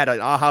like I had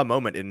an aha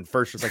moment in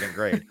first or second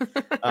grade.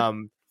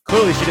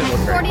 Clearly she didn't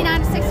look great.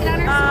 49 to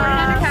 69ers.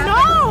 49ers.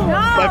 No.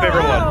 My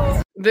favorite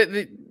one. This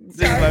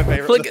is my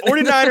favorite. The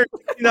 49ers,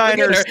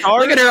 69ers.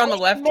 Look at her on the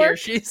left here.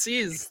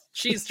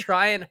 She's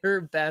trying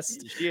her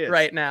best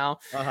right now.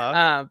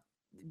 I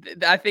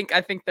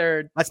think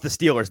they're. That's the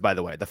Steelers, by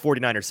the way. The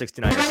 49ers,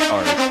 69ers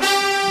stars.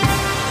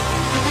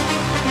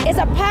 It's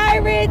a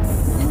Pirates.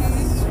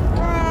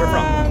 Where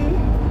from?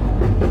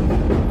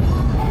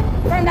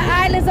 From the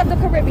islands of the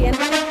Caribbean.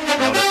 There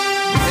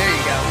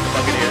you go.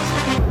 Buccaneers.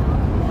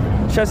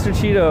 Chester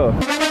Cheeto.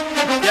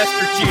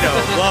 Chester Cheeto.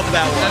 Love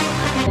that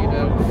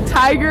one.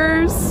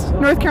 Tigers.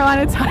 North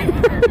Carolina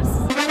Tigers.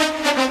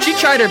 She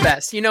tried her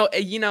best. You know,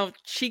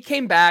 she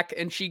came back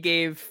and she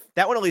gave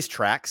that one at least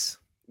tracks.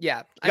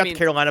 Yeah. I got the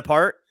Carolina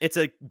part. It's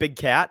a big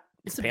cat.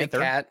 It's a panther.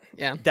 big cat.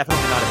 Yeah.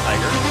 Definitely not a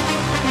tiger.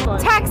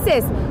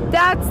 Texas.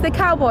 That's the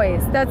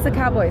Cowboys.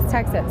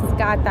 Texas.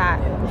 Got that.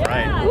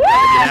 Right.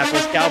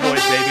 Indianapolis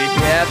Cowboys, baby.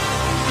 Yep.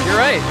 You're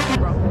right.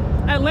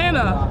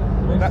 Atlanta.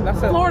 That's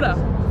Florida.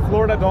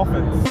 Florida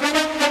Dolphins.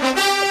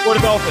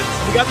 Florida Dolphins.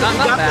 We got the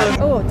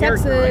Oh,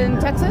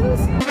 Texans. Texans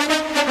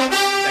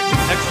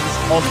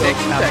also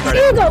have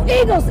credit.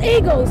 Eagles.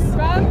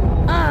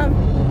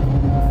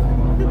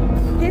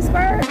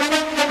 Pittsburgh.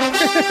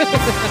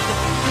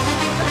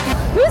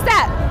 Who's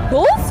that?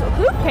 Bulls?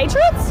 Who?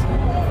 Patriots?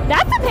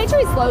 That's the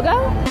Patriots logo?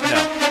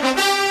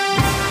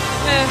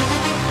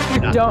 No.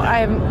 don't.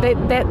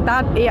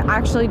 That it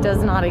actually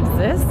does not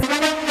exist.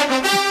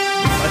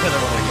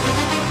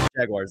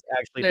 Jaguars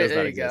actually There does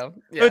not you exist. go.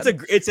 So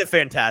Yeah. it's a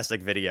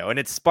fantastic video, and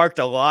it's sparked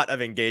a lot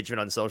of engagement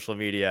on social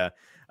media.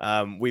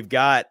 We've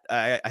got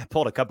I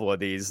pulled a couple of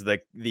these.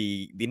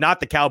 The not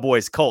the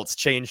Cowboys Colts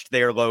changed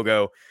their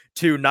logo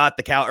to not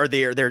the cow or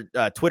their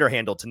Twitter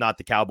handle to not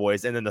the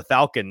Cowboys, and then the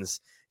Falcons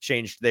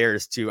changed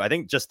theirs to I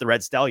think just the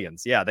Red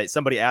Stallions. Yeah,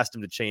 somebody asked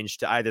them to change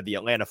to either the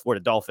Atlanta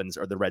Florida Dolphins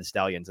or the Red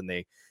Stallions, and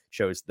they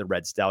chose the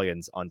Red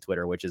Stallions on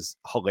Twitter, which is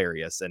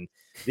hilarious. And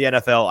the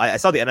NFL, I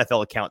saw the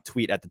NFL account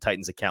tweet at the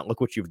Titans account,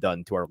 "Look what you've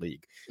done to our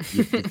league.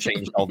 You've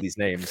changed all these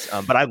names."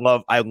 But I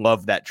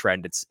love that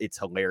trend. It's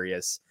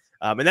hilarious.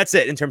 And that's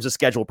it in terms of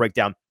schedule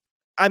breakdown.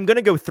 I'm going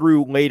to go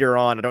through later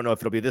on. I don't know if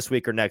it'll be this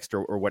week or next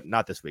or what,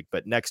 not this week,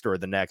 but next or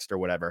the next or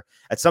whatever.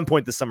 At some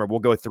point this summer, we'll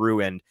go through.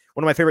 And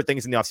one of my favorite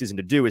things in the offseason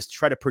to do is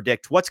try to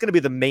predict what's going to be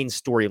the main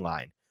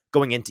storyline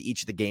going into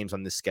each of the games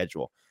on this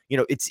schedule. You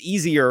know, it's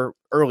easier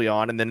early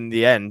on, and then in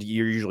the end,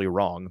 you're usually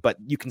wrong. But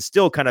you can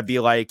still kind of be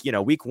like, you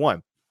know, week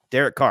one,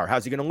 Derek Carr,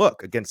 how's he going to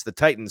look against the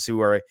Titans, who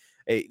are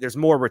there's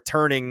more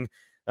returning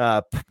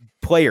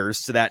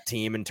players to that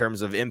team in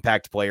terms of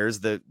impact players.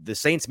 The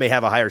Saints may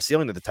have a higher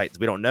ceiling than the Titans.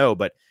 We don't know,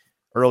 but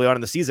early on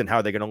in the season, how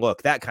are they going to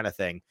look? That kind of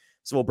thing.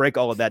 So we'll break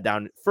all of that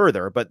down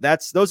further. But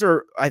those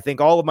are, I think,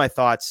 all of my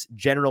thoughts,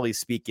 generally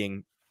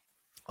speaking,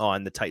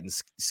 on the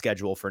Titans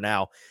schedule for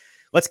now.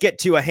 Let's get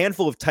to a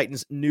handful of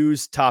Titans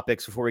news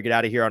topics before we get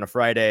out of here on a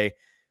Friday.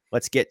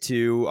 Let's get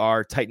to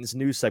our Titans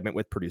news segment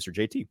with producer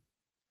JT.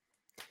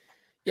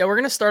 Yeah, we're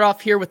going to start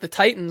off here with the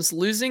Titans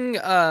losing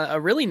a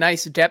really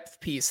nice depth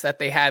piece that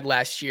they had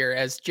last year.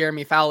 As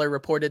Jeremy Fowler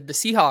reported, the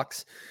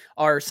Seahawks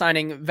are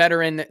signing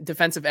veteran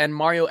defensive end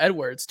Mario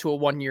Edwards to a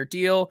one-year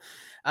deal.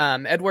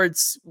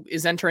 Edwards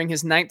is entering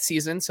his 9th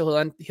season,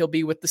 so he'll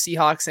be with the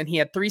Seahawks, and he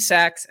had 3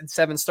 sacks and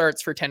 7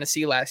 starts for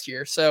Tennessee last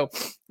year. So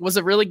was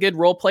a really good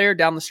role player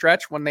down the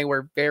stretch when they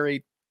were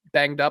very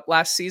banged up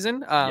last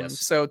season.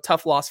 Yes. So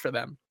tough loss for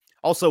them.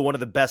 Also, one of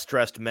the best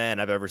dressed men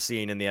I've ever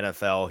seen in the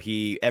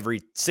NFL.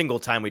 Every single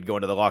time we'd go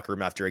into the locker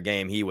room after a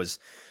game, he was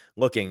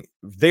looking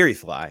very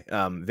fly,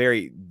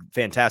 very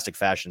fantastic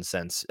fashion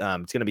sense.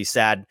 It's going to be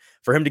sad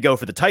for him to go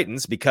for the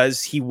Titans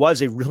because he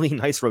was a really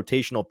nice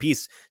rotational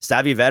piece,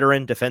 savvy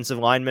veteran, defensive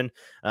lineman,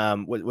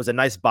 was a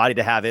nice body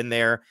to have in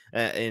there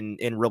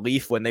in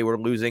relief when they were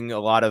losing a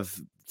lot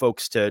of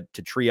folks to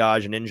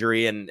triage and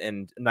injury,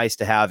 and nice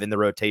to have in the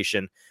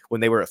rotation when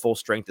they were at full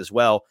strength as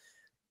well.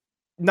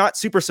 Not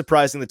super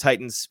surprising the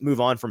Titans move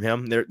on from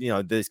him.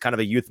 There's kind of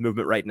a youth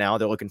movement right now.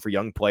 They're looking for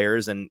young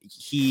players. And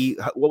did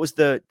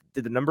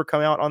the number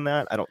come out on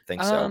that? I don't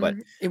think so, but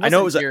I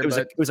know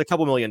it was a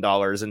couple $1 million.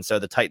 And so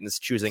the Titans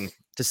choosing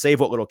to save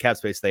what little cap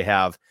space they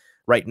have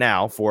right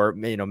now for,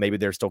 maybe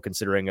they're still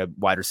considering a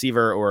wide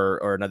receiver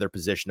or another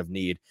position of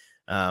need.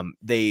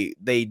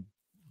 They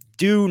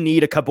do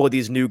need a couple of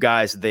these new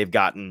guys that they've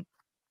gotten.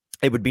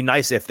 It would be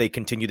nice if they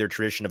continue their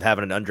tradition of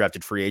having an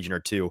undrafted free agent or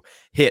two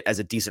hit as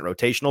a decent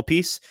rotational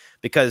piece,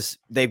 because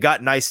they've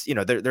got nice,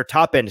 their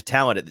top end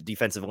talent at the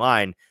defensive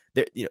line.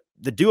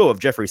 The duo of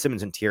Jeffrey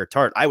Simmons and Tierra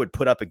Tart, I would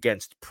put up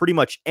against pretty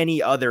much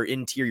any other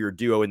interior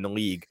duo in the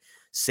league,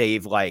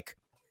 save like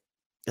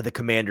the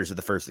Commanders are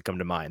the first that come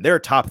to mind. They're a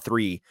top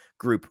 3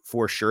 group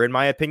for sure, in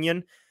my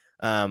opinion.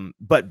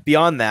 But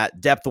beyond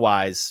that, depth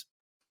wise,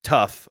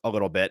 tough a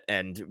little bit.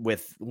 And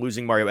with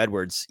losing Mario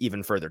Edwards,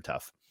 even further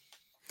tough.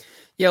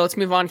 Yeah, let's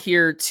move on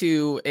here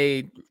to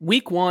a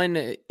week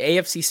 1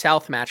 AFC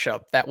South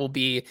matchup. That will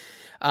be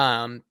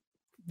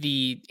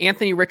the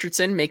Anthony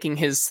Richardson making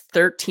his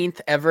 13th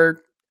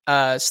ever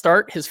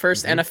start, his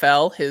first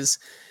NFL, his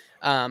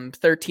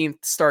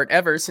 13th start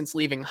ever since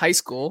leaving high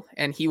school.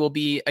 And he will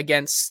be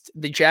against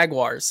the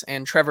Jaguars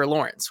and Trevor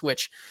Lawrence,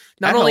 which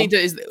not only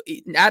is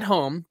at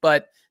home,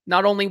 but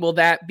not only will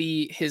that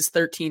be his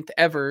 13th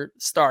ever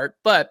start,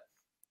 but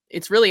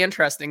it's really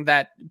interesting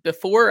that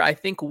before, I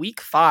think, week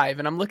 5,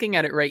 and I'm looking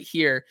at it right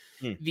here,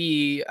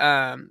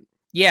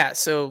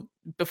 so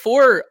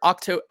before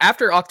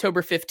after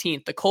October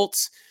 15th, the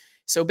Colts,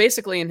 so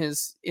basically in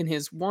his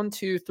 1,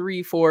 2,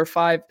 3, 4,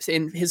 5,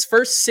 in his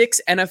first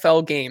 6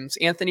 NFL games,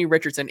 Anthony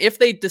Richardson, if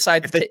they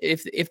decide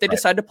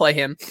to play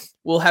him,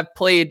 will have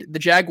played the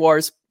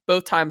Jaguars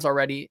both times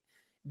already,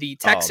 the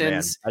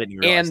Texans,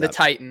 and the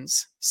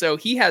Titans. So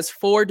he has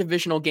 4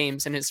 divisional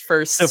games in his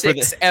first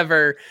 6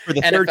 ever. For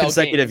the third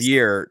consecutive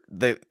year,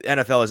 the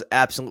NFL has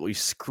absolutely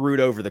screwed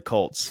over the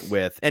Colts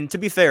with, and to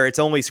be fair, it's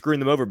only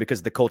screwing them over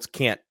because the Colts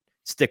can't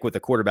stick with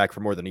a quarterback for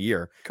more than a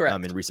year.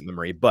 Correct. In recent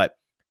memory. But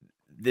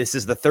this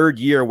is the 3rd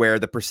year where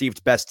the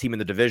perceived best team in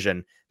the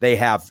division, they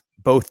have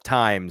both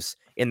times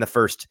in the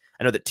first.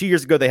 I know that 2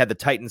 years ago they had the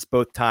Titans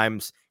both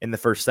times in the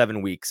first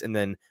 7 weeks. And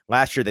then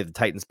last year they had the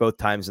Titans both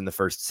times in the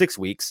first 6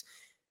 weeks.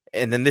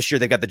 And then this year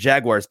they got the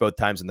Jaguars both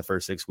times in the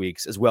first 6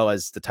 weeks, as well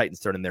as the Titans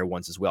thrown in there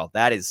once as well.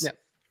 That's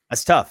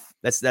tough.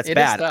 That's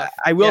bad. Tough.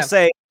 I will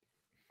say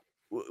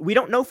we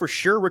don't know for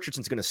sure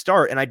Richardson's going to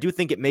start. And I do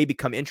think it may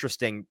become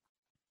interesting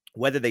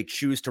whether they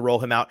choose to roll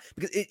him out,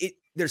 because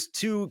there's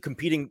 2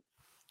 competing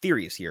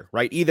theories here,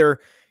 right? Either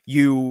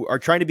you are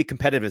trying to be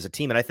competitive as a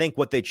team. And I think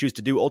what they choose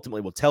to do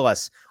ultimately will tell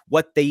us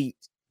what they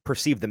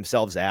perceive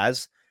themselves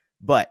as.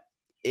 But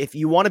if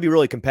you want to be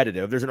really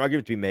competitive, there's an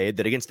argument to be made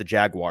that against the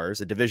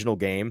Jaguars, a divisional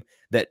game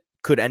that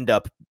could end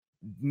up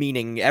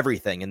meaning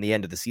everything in the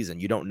end of the season.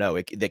 You don't know.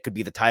 That could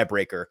be the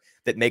tiebreaker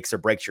that makes or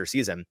breaks your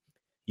season.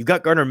 You've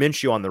got Gardner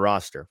Minshew on the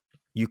roster.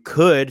 You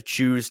could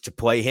choose to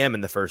play him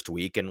in the first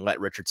week and let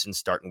Richardson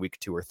start in week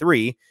 2 or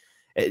 3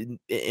 in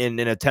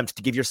an attempt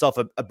to give yourself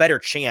a better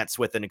chance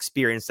with an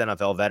experienced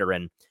NFL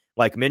veteran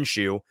like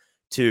Minshew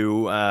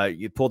to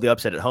you pull the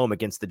upset at home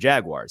against the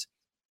Jaguars.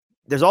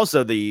 There's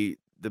also the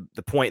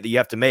point that you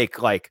have to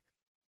make, like,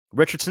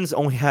 Richardson's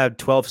only had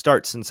 12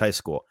 starts since high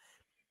school.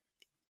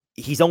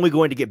 He's only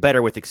going to get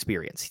better with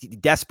experience. He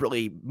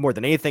desperately, more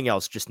than anything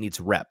else, just needs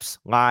reps,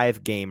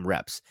 live game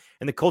reps.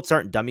 And the Colts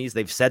aren't dummies.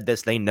 They've said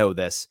this. They know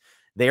this.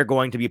 They are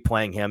going to be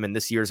playing him, and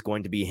this year is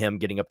going to be him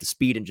getting up to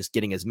speed and just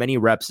getting as many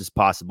reps as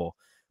possible.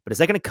 But is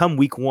that going to come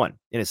week 1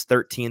 in his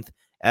 13th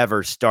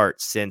ever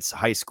start since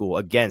high school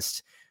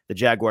against the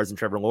Jaguars and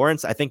Trevor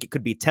Lawrence? I think it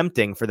could be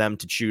tempting for them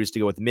to choose to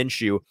go with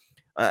Minshew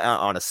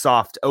on a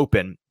soft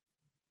open.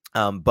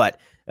 But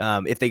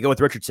if they go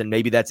with Richardson,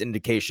 maybe that's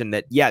indication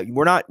that,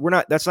 we're not,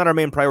 that's not our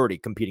main priority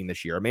competing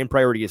this year. Our main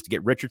priority is to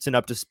get Richardson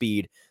up to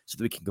speed so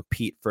that we can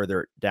compete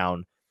further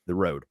down the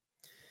road.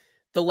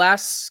 The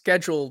last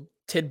scheduled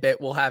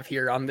tidbit we'll have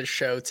here on this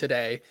show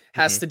today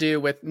has to do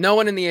with no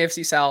one in the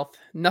AFC South,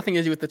 nothing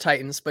to do with the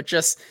Titans, but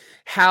just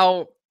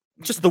how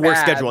the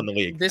worst schedule in the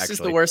league. This is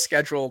the worst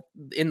schedule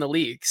in the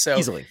league. So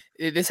easily,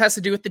 this has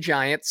to do with the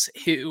Giants,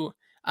 who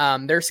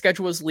their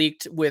schedule was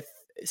leaked with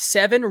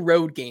 7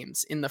 road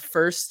games in the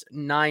first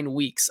 9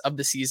 weeks of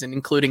the season,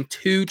 including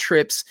 2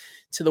 trips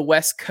to the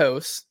West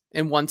Coast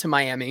and 1 to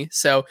Miami.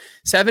 So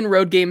 7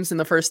 road games in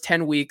the first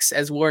 10 weeks.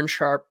 As Warren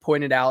Sharp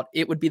pointed out,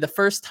 it would be the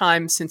first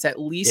time since at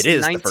least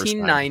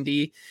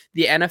 1990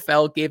 the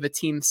NFL gave a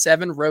team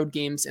 7 road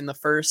games in the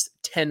first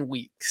 10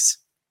 weeks.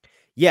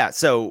 Yeah.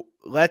 So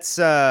let's,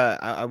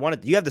 I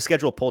wanted, do you have the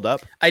schedule pulled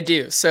up? I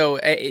do. So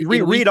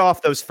read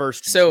off those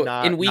first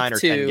in week 9 or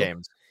 10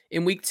 games.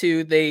 In week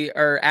 2, they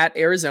are at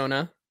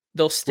Arizona.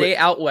 They'll stay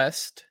out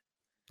west.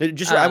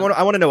 Just I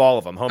want to know all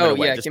of them. Home and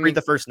away. Yeah, just read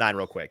the first 9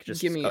 real quick.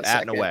 Just give me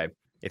at and away,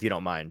 if you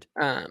don't mind.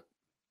 Yeah.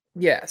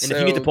 And if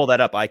you need to pull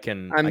that up,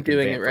 I'm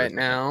doing it right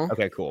now.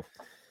 Okay, cool.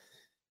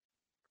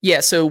 Yeah.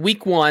 So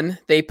week 1,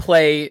 they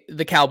play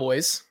the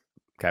Cowboys.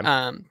 Okay.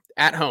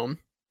 At home.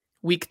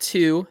 Week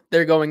 2,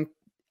 they're going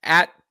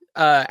at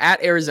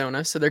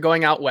Arizona. So they're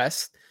going out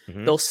west.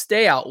 Mm-hmm. They'll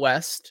stay out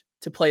west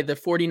to play the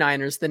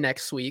 49ers the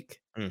next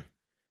week. Mm.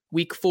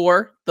 Week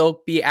 4,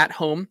 they'll be at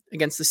home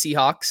against the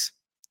Seahawks.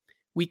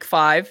 Week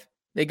 5,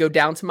 they go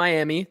down to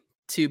Miami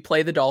to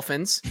play the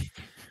Dolphins.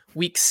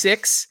 Week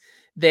 6,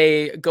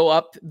 they go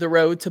up the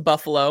road to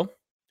Buffalo.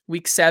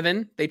 Week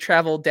 7, they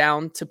travel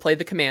down to play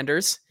the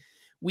Commanders.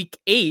 Week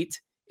 8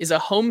 is a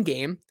home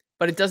game,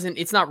 but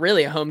it's not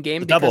really a home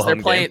game because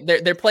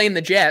they're playing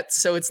the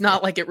Jets, so it's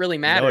not like it really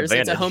matters. No,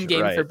 it's a home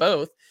game for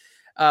both.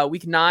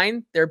 Week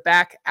 9, they're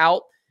back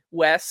out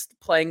west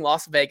playing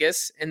Las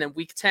Vegas, and then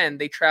week 10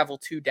 they travel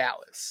to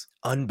Dallas.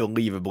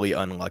 Unbelievably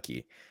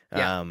unlucky.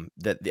 Yeah.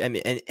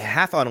 And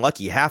half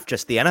unlucky, half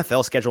just the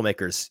NFL schedule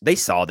makers. They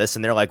saw this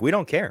and they're like, we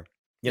don't care.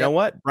 You know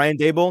what? Brian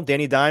Dable,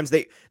 Danny Dimes,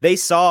 they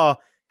saw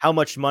how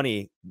much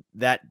money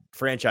that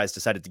franchise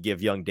decided to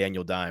give young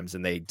Daniel Dimes,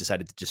 and they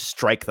decided to just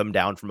strike them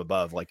down from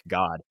above like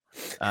God.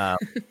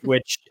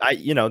 Which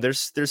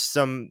there's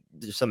some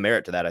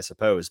merit to that, I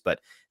suppose. But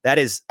that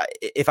is,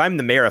 if I'm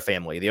the Mara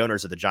family, the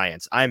owners of the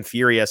Giants, I'm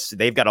furious.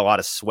 They've got a lot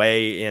of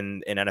sway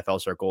in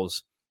NFL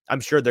circles.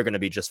 I'm sure they're going to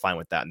be just fine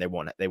with that, and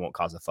they won't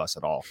cause a fuss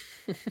at all.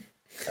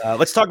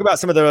 Let's talk about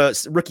some of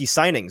the rookie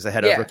signings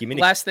ahead of rookie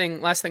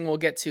minicamp. Last thing we'll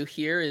get to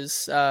here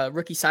is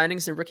rookie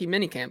signings and rookie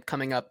minicamp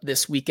coming up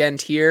this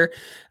weekend here.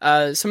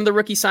 Some of the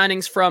rookie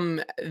signings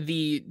from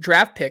the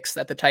draft picks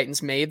that the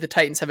Titans made. The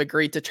Titans have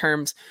agreed to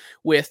terms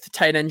with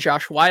tight end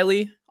Josh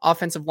Wiley,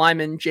 offensive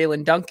lineman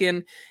Jalen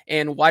Duncan,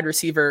 and wide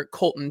receiver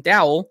Colton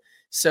Dowell.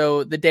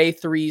 So the day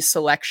 3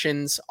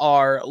 selections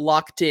are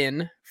locked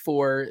in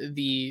for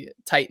the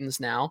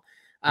Titans now.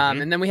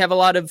 And then we have a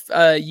lot of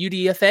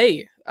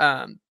UDFA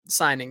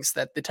signings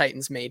that the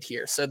Titans made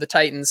here. So the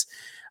Titans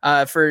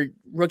for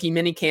rookie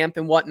minicamp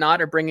and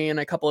whatnot are bringing in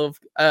a couple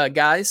of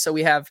guys. So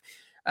we have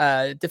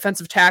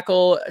defensive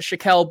tackle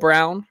Shaquille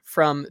Brown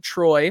from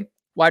Troy,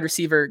 wide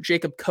receiver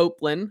Jacob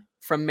Copeland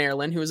from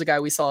Maryland, who was a guy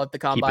we saw at the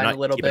combine a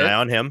little bit. Keep an eye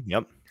on him.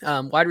 Yep.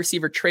 Wide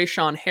receiver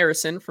Trayshawn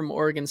Harrison from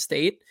Oregon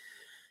State,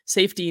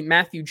 safety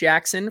Matthew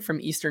Jackson from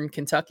Eastern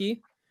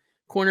Kentucky,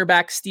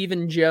 cornerback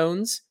Stephen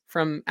Jones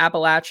from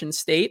Appalachian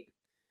State,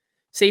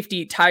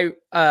 safety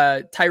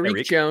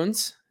Tyreek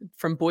Jones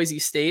from Boise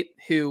State,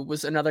 who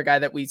was another guy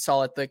that we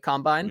saw at the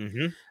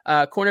combine.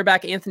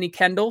 Cornerback Anthony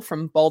Kendall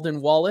from Baldwin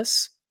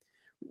Wallace,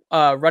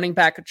 running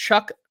back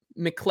Chuck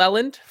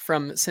McClelland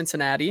from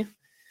Cincinnati,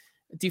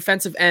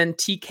 defensive end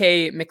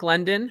TK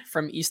McLendon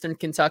from Eastern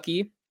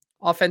Kentucky,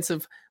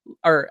 offensive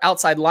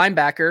outside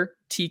linebacker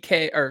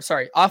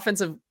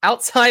offensive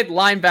outside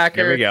linebacker.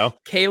 There we go.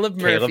 Caleb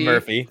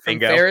Murphy from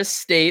Bingo. Ferris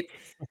State.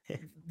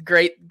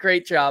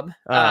 Great job.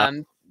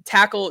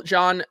 Tackle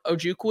John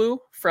Ojukwu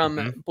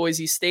from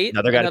Boise State.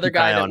 Another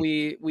guy that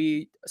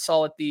we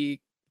saw at the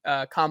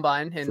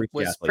combine and Freaky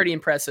was athlete. pretty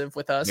impressive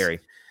with us. Very.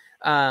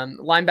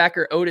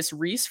 Linebacker Otis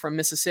Reese from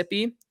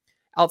Mississippi.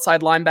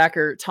 Outside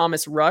linebacker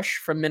Thomas Rush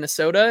from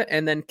Minnesota,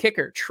 and then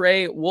kicker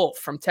Trey Wolf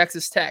from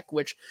Texas Tech,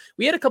 which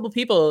we had a couple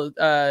people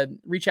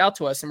reach out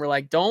to us and we're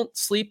like, don't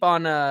sleep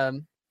on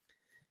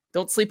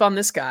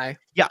this guy.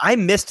 Yeah, I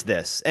missed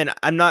this, and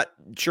I'm not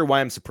sure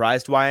why I'm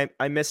surprised why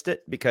I missed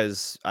it,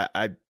 because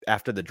I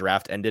after the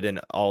draft ended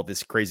and all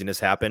this craziness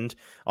happened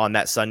on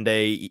that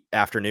Sunday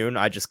afternoon,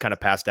 I just kind of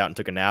passed out and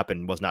took a nap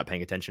and was not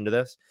paying attention to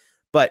this.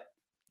 But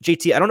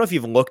JT, I don't know if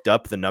you've looked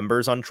up the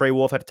numbers on Trey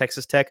Wolf at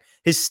Texas Tech.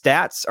 His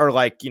stats are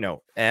like,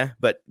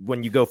 but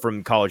when you go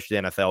from college to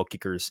NFL,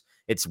 kickers,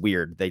 it's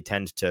weird. They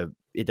tend to,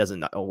 it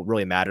doesn't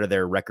really matter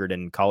their record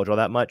in college all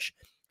that much.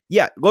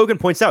 Yeah, Logan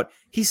points out,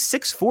 he's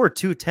 6'4",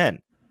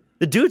 210.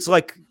 The dude's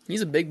like,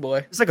 he's a big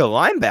boy. He's like a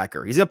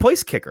linebacker. He's a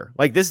place kicker.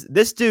 Like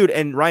this dude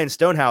and Ryan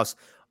Stonehouse,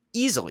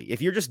 easily,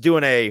 if you're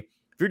doing a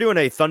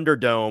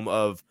Thunderdome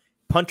of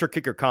punter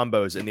kicker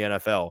combos in the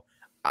NFL,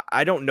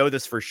 I don't know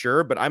this for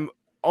sure, but I'm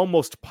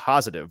almost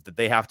positive that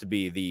they have to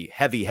be the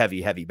heavy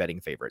betting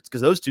favorites,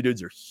 because those two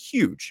dudes are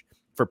huge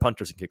for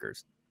punters and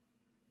kickers.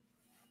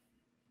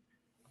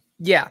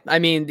 Yeah, I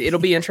mean, it'll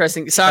be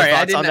interesting. Sorry,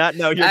 I didn't. On that?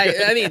 No,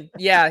 I mean,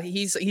 yeah,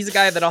 he's a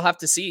guy that I'll have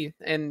to see,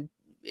 and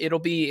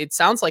it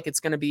sounds like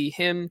it's going to be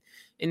him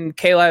and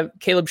Caleb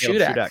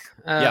Shudak.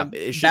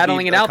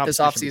 Battling it out this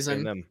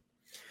offseason.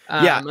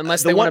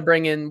 Unless they want to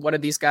bring in one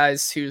of these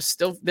guys who's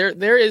still there.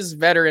 There is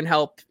veteran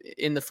help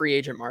in the free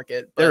agent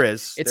market.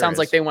 It sounds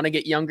like they want to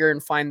get younger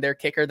and find their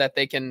kicker that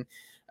they can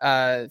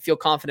feel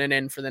confident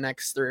in for the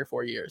next 3 or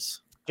 4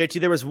 years.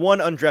 JT, there was one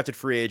undrafted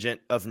free agent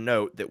of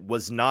note that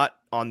was not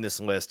on this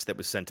list that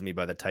was sent to me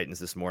by the Titans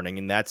this morning,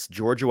 and that's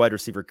Georgia wide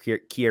receiver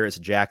Kearis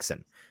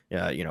Jackson.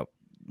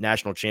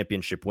 National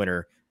championship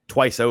winner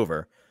twice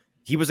over.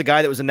 He was a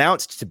guy that was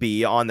announced to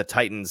be on the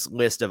Titans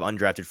list of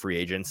undrafted free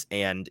agents,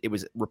 and it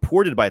was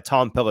reported by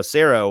Tom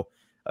Pelissero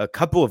a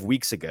couple of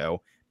weeks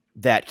ago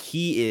that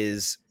he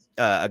is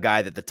a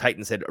guy that the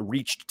Titans had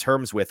reached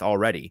terms with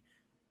already.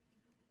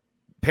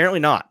 Apparently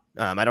not.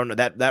 I don't know,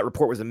 that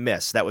report was a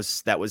miss. That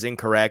was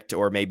incorrect,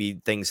 or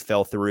maybe things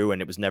fell through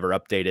and it was never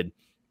updated.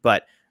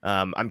 But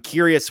I'm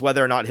curious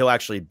whether or not he'll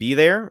actually be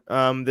there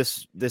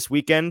this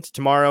weekend,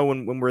 tomorrow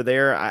when we're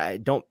there. I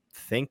don't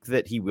think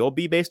that he will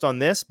be based on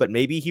this, but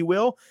maybe he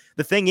will.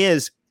 The thing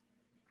is,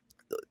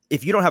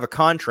 if you don't have a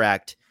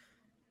contract,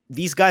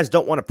 these guys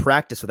don't want to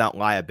practice without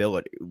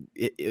liability,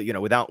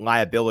 without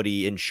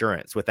liability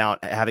insurance,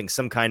 without having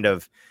some kind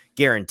of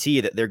guarantee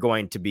that they're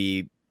going to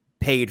be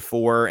paid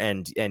for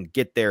and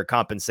get their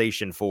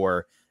compensation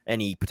for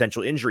any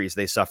potential injuries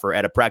they suffer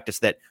at a practice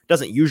that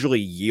doesn't usually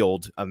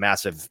yield a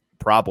massive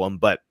problem.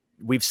 But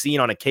we've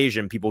seen on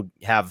occasion people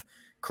have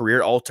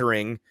career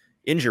altering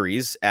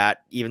injuries at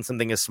even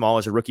something as small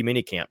as a rookie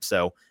minicamp.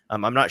 So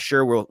I'm not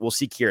sure we'll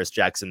see Kearis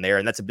Jackson there.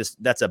 And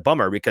that's a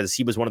bummer, because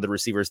he was one of the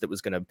receivers that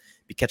was going to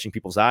be catching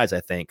people's eyes,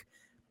 I think.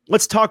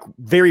 Let's talk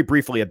very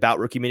briefly about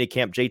rookie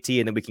minicamp, JT,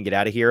 and then we can get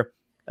out of here.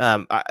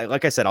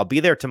 Like I said, I'll be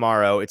there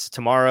tomorrow. It's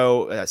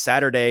tomorrow,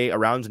 Saturday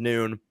around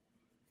noon.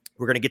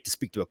 We're going to get to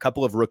speak to a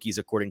couple of rookies,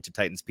 according to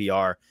Titans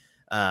PR.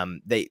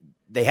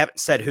 They haven't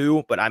said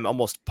who, but I'm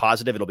almost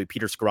positive it'll be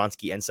Peter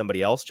Skoronski and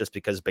somebody else, just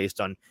because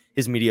based on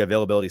his media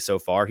availability so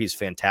far, he's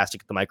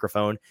fantastic at the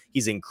microphone.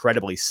 He's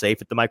incredibly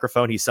safe at the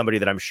microphone. He's somebody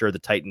that I'm sure the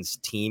Titans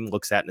team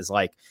looks at and is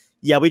like,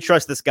 yeah, we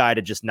trust this guy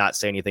to just not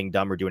say anything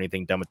dumb or do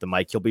anything dumb with the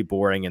mic. He'll be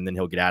boring and then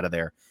he'll get out of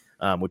there,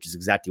 which is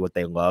exactly what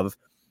they love.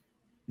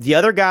 The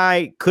other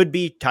guy could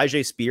be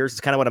Tyjae Spears.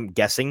 It's kind of what I'm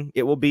guessing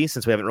it will be,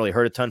 since we haven't really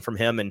heard a ton from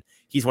him. And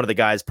he's one of the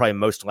guys probably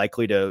most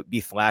likely to be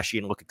flashy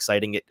and look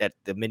exciting at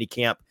the mini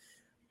camp.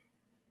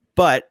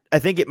 But I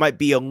think it might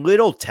be a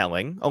little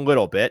telling, a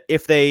little bit,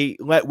 if they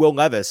let Will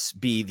Levis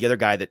be the other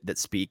guy that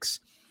speaks.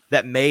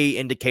 That may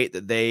indicate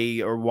that they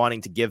are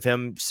wanting to give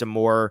him some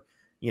more,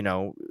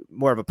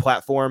 more of a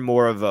platform,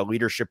 more of a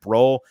leadership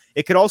role.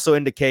 It could also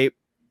indicate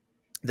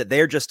that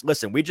they're just,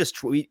 listen,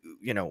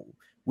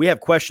 we have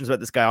questions about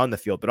this guy on the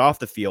field, but off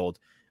the field,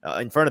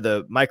 in front of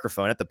the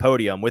microphone, at the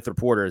podium with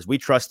reporters, we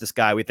trust this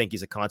guy. We think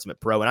he's a consummate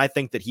pro. And I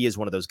think that he is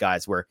one of those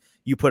guys where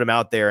you put him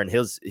out there and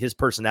his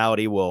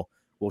personality will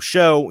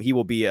show. He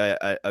will be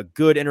a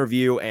good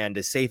interview and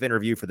a safe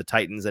interview for the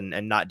Titans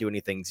and not do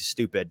anything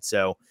stupid.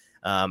 So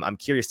I'm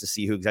curious to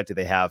see who exactly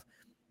they have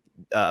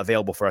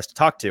available for us to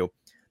talk to.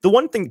 The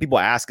one thing people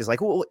ask is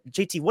like, well,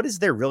 JT, what is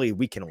there really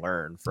we can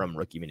learn from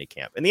rookie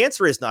minicamp? And the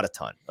answer is not a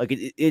ton. Like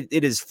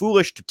it is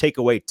foolish to take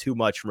away too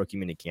much from rookie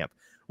minicamp.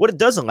 What it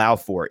does allow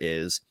for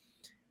is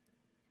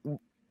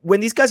when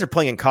these guys are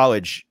playing in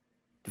college,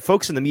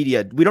 folks in the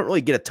media, we don't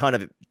really get a ton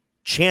of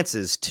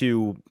chances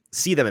to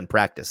see them in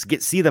practice,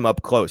 see them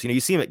up close. You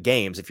see them at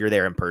games if you're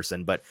there in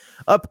person, but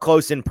up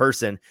close in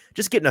person,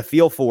 just getting a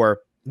feel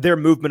for their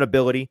movement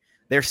ability,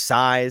 their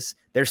size,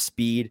 their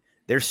speed,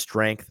 their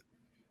strength.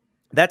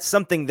 That's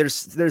something,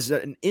 there's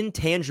an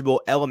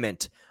intangible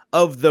element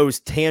of those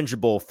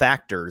tangible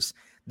factors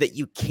that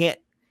you can't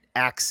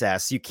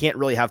access, you can't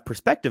really have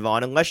perspective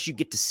on unless you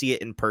get to see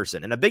it in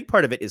person. And a big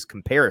part of it is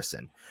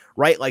comparison,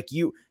 right? Like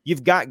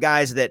you've got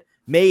guys that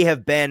may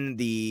have been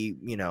they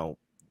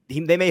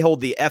may hold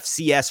the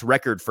FCS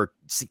record for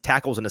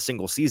tackles in a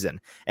single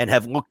season and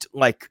have looked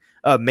like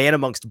a man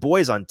amongst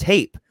boys on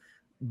tape,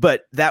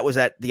 but that was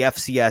at the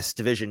FCS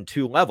Division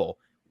II level.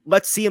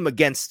 Let's see him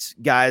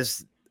against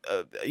guys,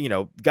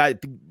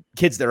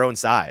 kids their own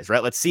size,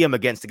 right? Let's see him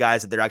against the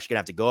guys that they're actually gonna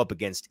have to go up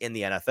against in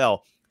the NFL.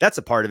 That's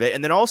a part of it.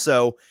 And then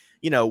also,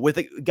 with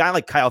a guy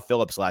like Kyle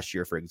Phillips last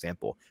year, for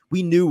example,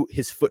 we knew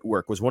his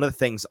footwork was one of the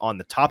things on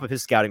the top of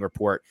his scouting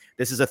report.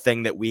 This is a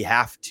thing that we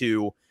have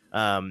to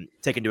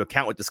take into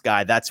account with this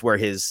guy. That's where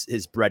his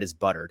bread is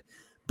buttered.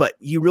 But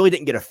you really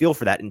didn't get a feel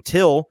for that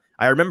until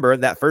I remember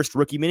that first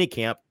rookie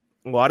minicamp.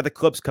 A lot of the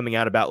clips coming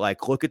out about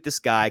like, look at this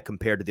guy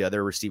compared to the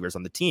other receivers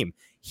on the team.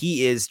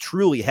 He is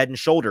truly head and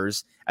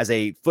shoulders as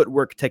a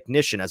footwork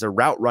technician, as a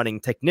route running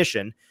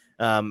technician,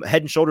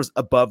 head and shoulders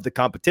above the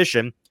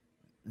competition.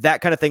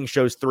 That kind of thing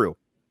shows through.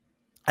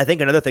 I think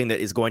another thing that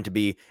is going to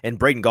be, and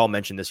Braden Gall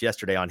mentioned this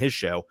yesterday on his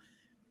show,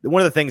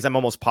 one of the things I'm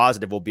almost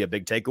positive will be a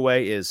big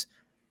takeaway is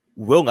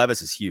Will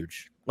Levis is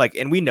huge. Like,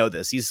 and we know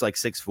this. He's like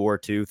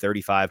 6'4",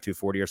 235,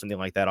 240 or something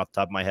like that off the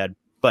top of my head.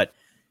 But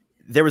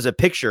there was a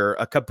picture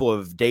a couple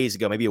of days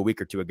ago, maybe a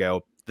week or two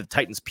ago, the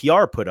Titans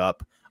PR put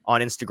up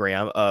on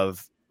Instagram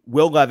of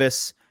Will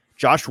Levis,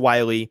 Josh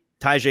Wiley,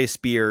 Tyjae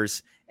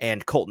Spears,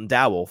 and Colton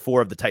Dowell,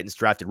 4 of the Titans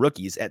drafted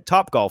rookies at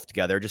Topgolf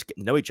together, just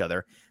getting to know each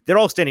other. They're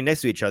all standing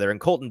next to each other. And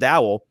Colton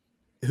Dowell,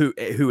 who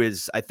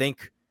is, I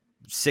think,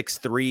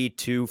 6'3",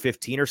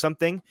 215 or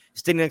something,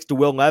 standing next to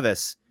Will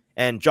Levis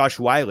and Josh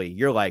Wiley.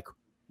 You're like,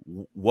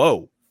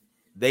 whoa,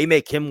 they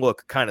make him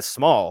look kind of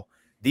small.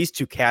 These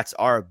two cats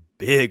are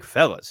big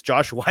fellas.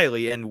 Josh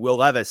Wiley and Will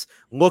Levis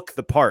look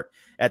the part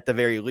at the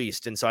very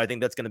least. And so I think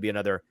that's going to be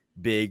another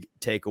big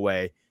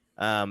takeaway.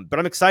 But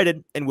I'm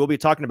excited, and we'll be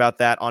talking about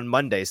that on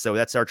Monday. So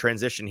that's our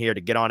transition here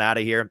to get on out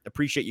of here.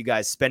 Appreciate you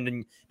guys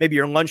spending maybe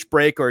your lunch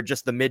break or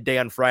just the midday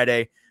on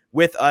Friday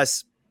with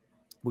us.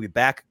 We'll be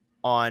back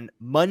on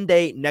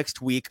Monday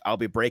next week. I'll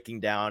be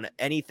breaking down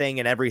anything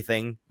and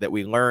everything that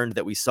we learned,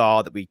 that we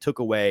saw, that we took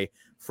away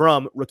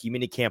from rookie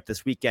minicamp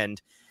this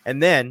weekend.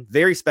 And then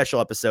very special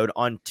episode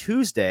on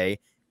Tuesday,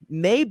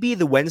 maybe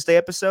the Wednesday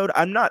episode.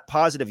 I'm not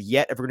positive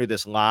yet if we're going to do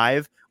this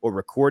live or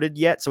recorded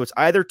yet. So it's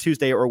either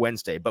Tuesday or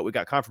Wednesday, but we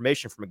got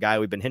confirmation from a guy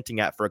we've been hinting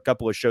at for a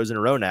couple of shows in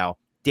a row now,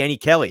 Danny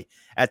Kelly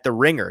at The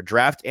Ringer,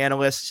 draft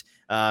analyst.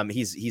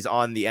 He's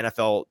on the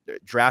NFL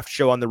draft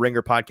show on the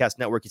Ringer podcast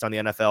network. He's on the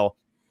NFL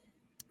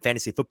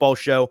fantasy football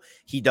show.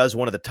 He does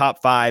one of the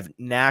top 5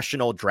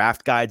 national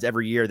draft guides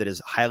every year that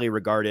is highly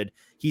regarded.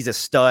 He's a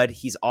stud.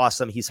 He's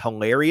awesome. He's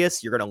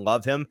hilarious. You're going to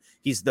love him.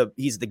 He's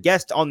the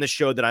guest on the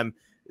show that I'm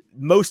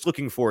most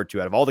looking forward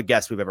to out of all the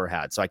guests we've ever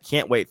had. So I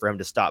can't wait for him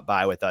to stop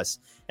by with us.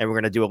 And we're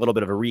going to do a little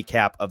bit of a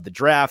recap of the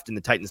draft and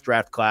the Titans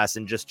draft class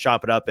and just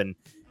chop it up and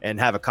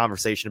have a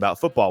conversation about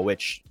football,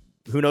 which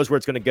who knows where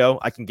it's going to go.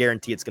 I can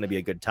guarantee it's going to be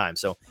a good time.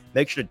 So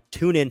make sure to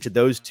tune into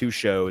those 2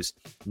 shows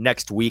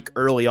next week,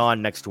 early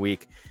on next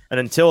week.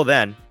 And until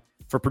then,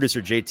 for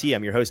producer JT,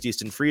 I'm your host,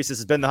 Easton Freeze. This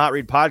has been the Hot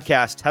Read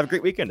Podcast. Have a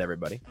great weekend,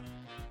 everybody.